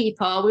out to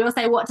people, we all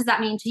say, what does that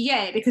mean to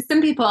you? Because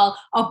some people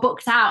are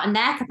booked out and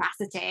their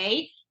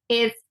capacity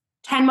is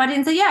 10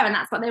 weddings a year and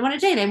that's what they want to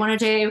do. They want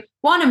to do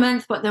 1 a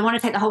month, but they want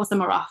to take the whole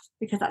summer off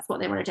because that's what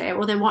they want to do.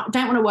 Or they don't want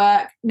to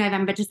work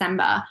November,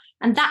 December.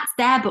 And that's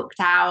their booked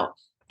out.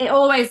 It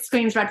always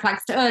screams red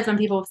flags to us when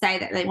people say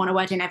that they want a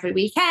wedding every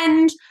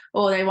weekend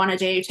or they want to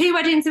do 2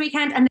 weddings a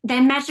weekend. And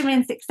they're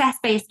measuring success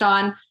based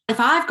on, if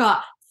I've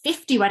got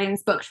 50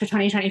 weddings booked for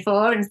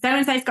 2024 and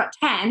so-and-so's got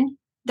 10,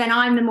 then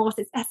I'm the more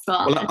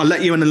successful. Well, I'll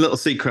let you in a little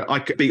secret. I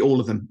could beat all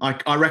of them.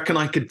 I reckon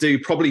I could do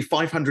probably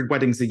 500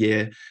 weddings a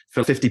year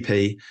for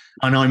 50p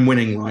and I'm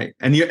winning, right?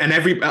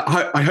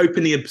 I hope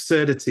in the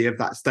absurdity of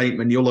that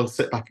statement, you'll all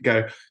sit back and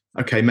go,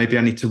 okay, maybe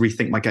I need to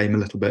rethink my game a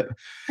little bit.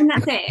 And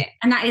that's it.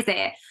 And that is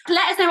it.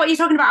 Let us know what you're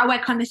talking about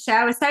at WebCon this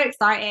year. We're so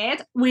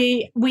excited.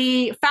 We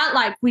felt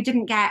like we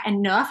didn't get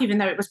enough, even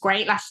though it was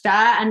great last year.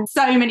 And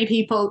so many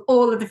people,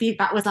 all of the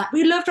feedback was like,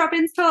 we loved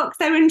Robin's talk.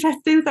 So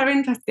interesting, so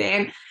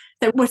interesting.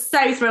 So we're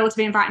so thrilled to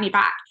be inviting you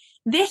back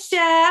this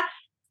year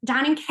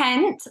down in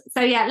Kent.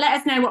 So yeah, let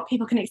us know what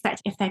people can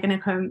expect if they're going to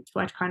come to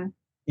WordCon.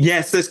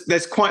 Yes,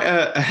 there's quite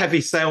a heavy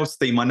sales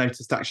theme I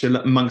noticed actually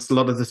amongst a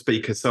lot of the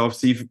speakers. So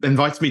obviously you've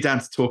invited me down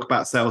to talk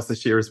about sales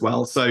this year as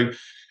well. So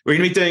we're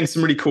going to be doing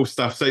some really cool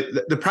stuff. So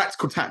the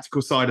practical,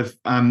 tactical side of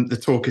the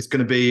talk is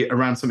going to be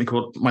around something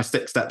called my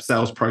 6-step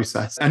sales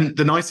process. And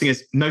the nice thing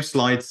is no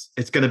slides.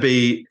 It's going to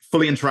be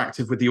fully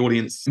interactive with the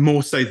audience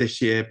more so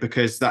this year,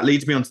 because that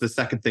leads me on to the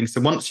second thing. So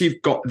once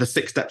you've got the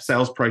 6-step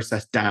sales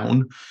process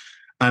down,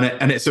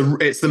 and it's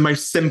the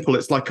most simple.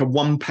 It's like a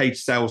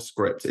 1-page sales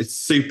script. It's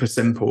super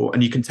simple,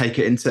 and you can take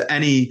it into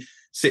any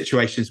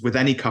situations with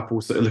any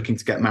couples that are looking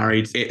to get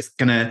married. It's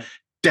going to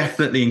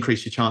definitely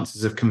increase your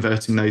chances of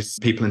converting those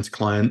people into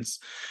clients,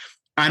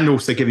 and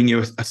also giving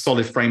you a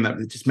solid framework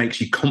that just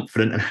makes you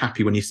confident and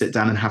happy when you sit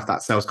down and have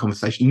that sales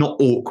conversation. Not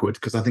awkward,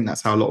 because I think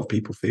that's how a lot of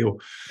people feel.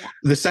 Yeah.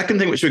 The second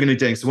thing which we're going to be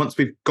doing, so once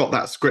we've got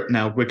that script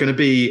now, we're going to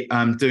be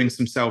doing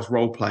some sales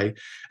role play.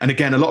 And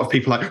again, a lot of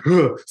people are like,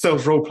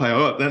 sales role play.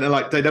 They're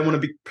like, they don't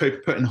want to be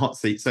put in hot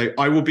seat. So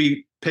I will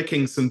be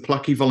picking some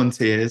plucky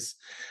volunteers,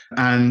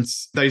 and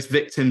those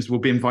victims will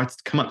be invited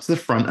to come up to the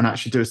front and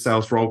actually do a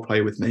sales role play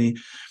with me.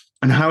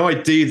 And how I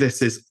do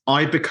this is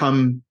I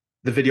become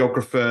the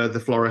videographer, the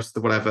florist,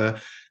 the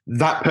whatever.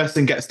 That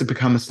person gets to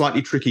become a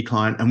slightly tricky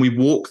client, and we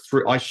walk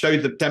through. I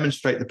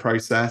demonstrate the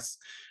process.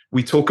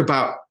 We talk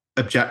about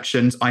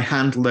objections. I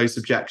handle those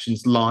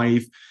objections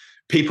live.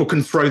 People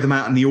can throw them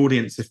out in the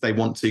audience if they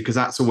want to, because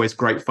that's always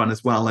great fun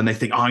as well. And they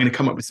think, I'm going to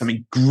come up with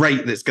something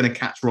great that's going to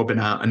catch Robin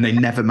out, and they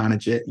never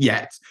manage it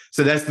yet.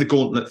 So there's the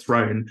gauntlet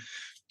thrown.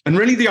 And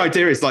really the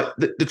idea is like,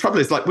 the trouble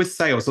is like with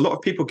sales, a lot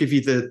of people give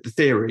you the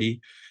theory,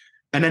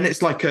 and then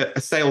it's like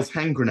a sales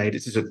hand grenade.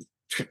 It's just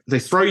they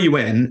throw you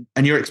in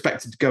and you're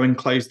expected to go and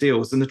close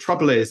deals. And the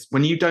trouble is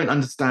when you don't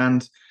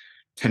understand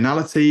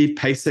tonality,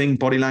 pacing,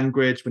 body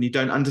language, when you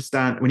don't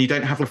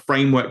have a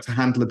framework to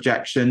handle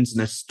objections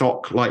and a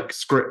stock like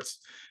script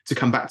to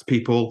come back to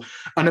people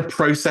and a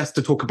process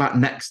to talk about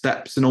next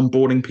steps and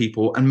onboarding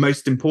people. And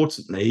most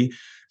importantly,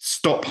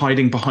 stop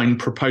hiding behind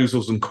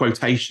proposals and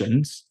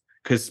quotations,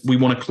 because we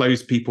want to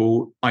close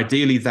people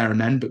ideally there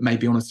and then, but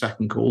maybe on a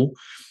second call.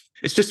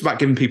 It's just about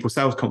giving people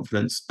sales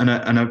confidence and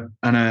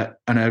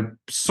a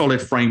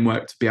solid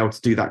framework to be able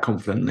to do that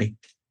confidently.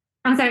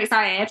 I'm so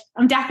excited.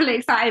 I'm definitely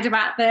excited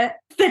about the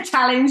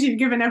challenge you've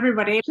given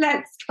everybody.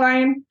 Let's try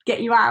and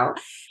get you out.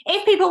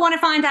 If people want to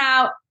find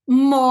out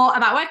more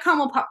about WordCon,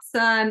 we'll pop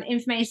some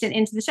information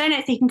into the show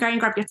notes so you can go and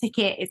grab your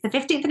ticket. It's the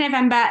 15th of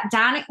November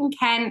down in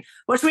Kent.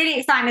 What's really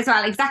exciting as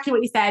well, exactly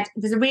what you said,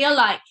 there's a real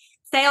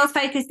sales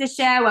focus this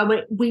year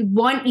where we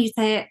want you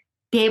to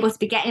be able to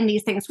be getting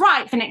these things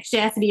right for next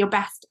year to be your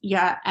best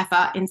year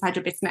ever inside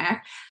your business.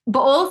 But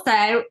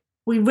also,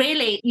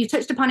 you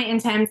touched upon it in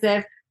terms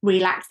of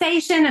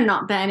relaxation and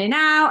not burning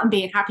out and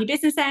being happy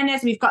business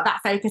owners. We've got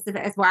that focus of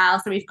it as well.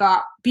 So we've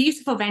got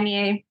beautiful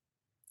venue,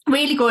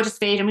 really gorgeous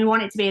food, and we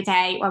want it to be a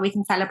day where we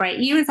can celebrate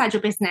you inside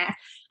your business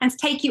and to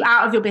take you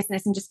out of your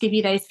business and just give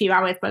you those few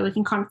hours where we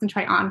can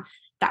concentrate on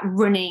that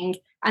running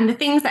and the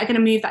things that are going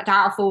to move that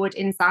dial forward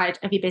inside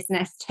of your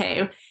business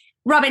too.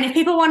 Robin, if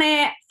people want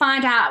to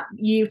find out,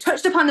 you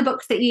touched upon the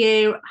books that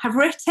you have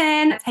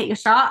written, Take Your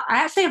Shot.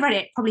 I actually have read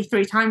it probably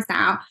 3 times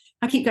now.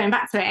 I keep going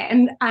back to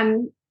it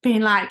and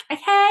being like,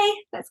 okay,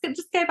 let's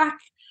just go back.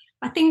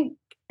 I think,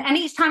 and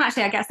each time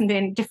actually I get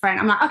something different.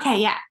 I'm like, okay,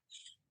 yeah.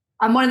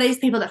 I'm one of those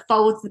people that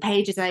folds the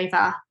pages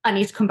over. I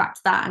need to come back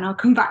to that, and I'll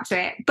come back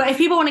to it. But if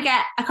people want to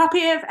get a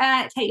copy of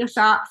Take Your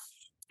Shot,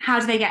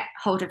 how do they get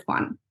hold of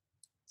one?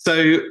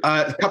 So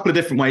a couple of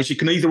different ways. You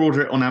can either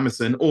order it on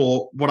Amazon,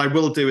 or what I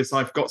will do is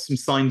I've got some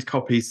signed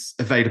copies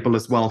available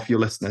as well for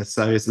your listeners.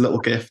 So it's a little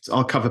gift.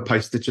 I'll cover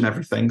postage and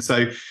everything.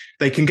 So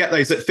they can get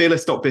those at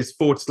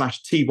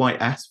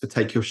fearless.biz/TYS for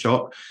Take Your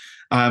Shot,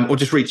 or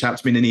just reach out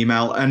to me in an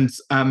email. And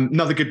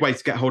another good way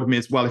to get hold of me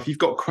as well, if you've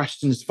got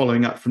questions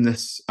following up from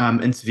this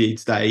interview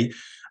today,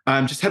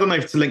 just head on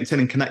over to LinkedIn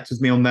and connect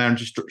with me on there and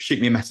just shoot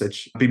me a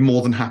message. I'd be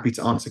more than happy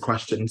to answer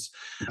questions.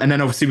 And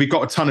then obviously we've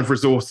got a ton of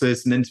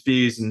resources and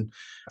interviews and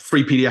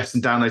free PDFs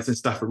and downloads and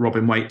stuff at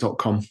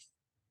robinwaite.com.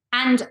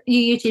 And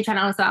your YouTube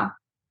channel as well.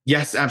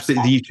 Yes,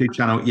 absolutely. The YouTube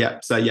channel. Yeah.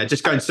 So yeah,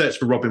 just go and search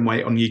for Robin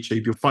Waite on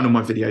YouTube. You'll find all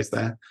my videos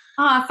there.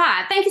 Oh,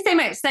 fab. Thank you so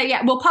much. So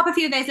yeah, we'll pop a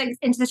few of those links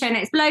into the show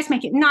notes below to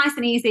make it nice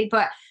and easy.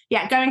 But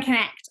yeah, go and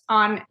connect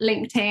on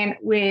LinkedIn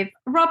with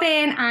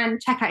Robin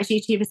and check out his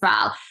YouTube as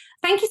well.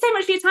 Thank you so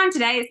much for your time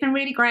today. It's been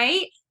really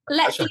great.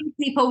 Let's leave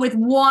people with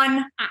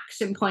one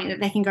action point that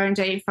they can go and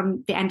do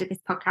from the end of this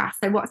podcast.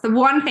 So what's the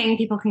one thing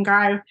people can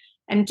go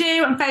and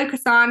do and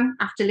focus on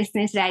after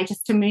listening today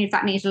just to move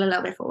that needle a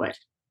little bit forward?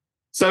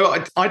 So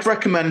I'd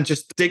recommend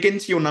just dig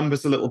into your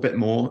numbers a little bit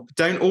more.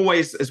 Don't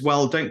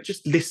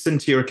just listen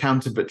to your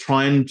accountant, but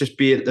try and just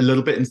be a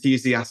little bit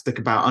enthusiastic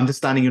about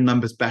understanding your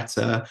numbers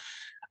better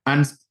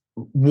and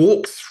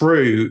walk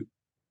through.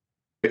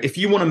 If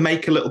you want to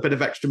make a little bit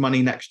of extra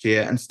money next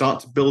year and start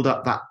to build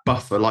up that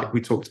buffer, like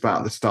we talked about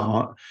at the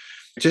start,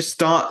 just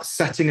start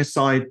setting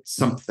aside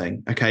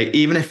something, okay?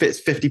 Even if it's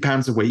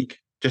 £50 a week,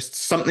 just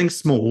something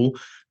small,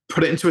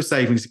 put it into a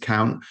savings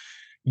account.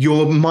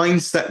 Your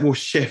mindset will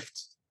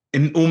shift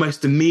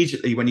almost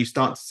immediately when you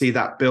start to see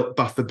that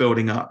buffer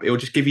building up. It will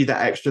just give you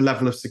that extra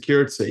level of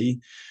security,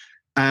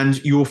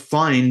 and you'll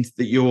find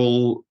that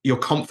your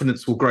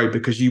confidence will grow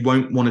because you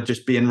won't want to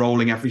just be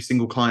enrolling every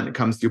single client that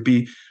comes. You'll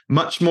be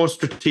much more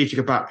strategic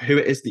about who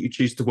it is that you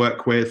choose to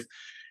work with.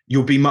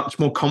 You'll be much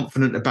more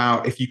confident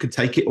about if you could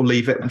take it or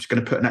leave it. I'm just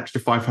going to put an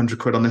extra 500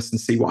 quid on this and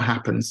see what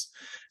happens.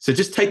 So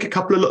just take a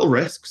couple of little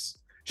risks.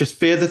 Just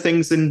fear the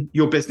things in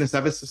your business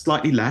ever so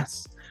slightly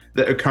less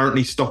that are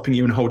currently stopping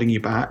you and holding you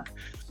back.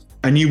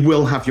 And you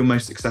will have your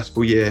most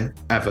successful year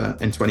ever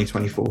in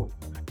 2024. Oh,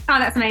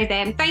 that's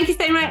amazing. Thank you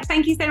so much.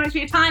 Thank you so much for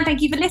your time.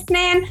 Thank you for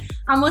listening.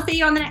 And we'll see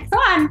you on the next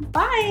one.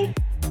 Bye.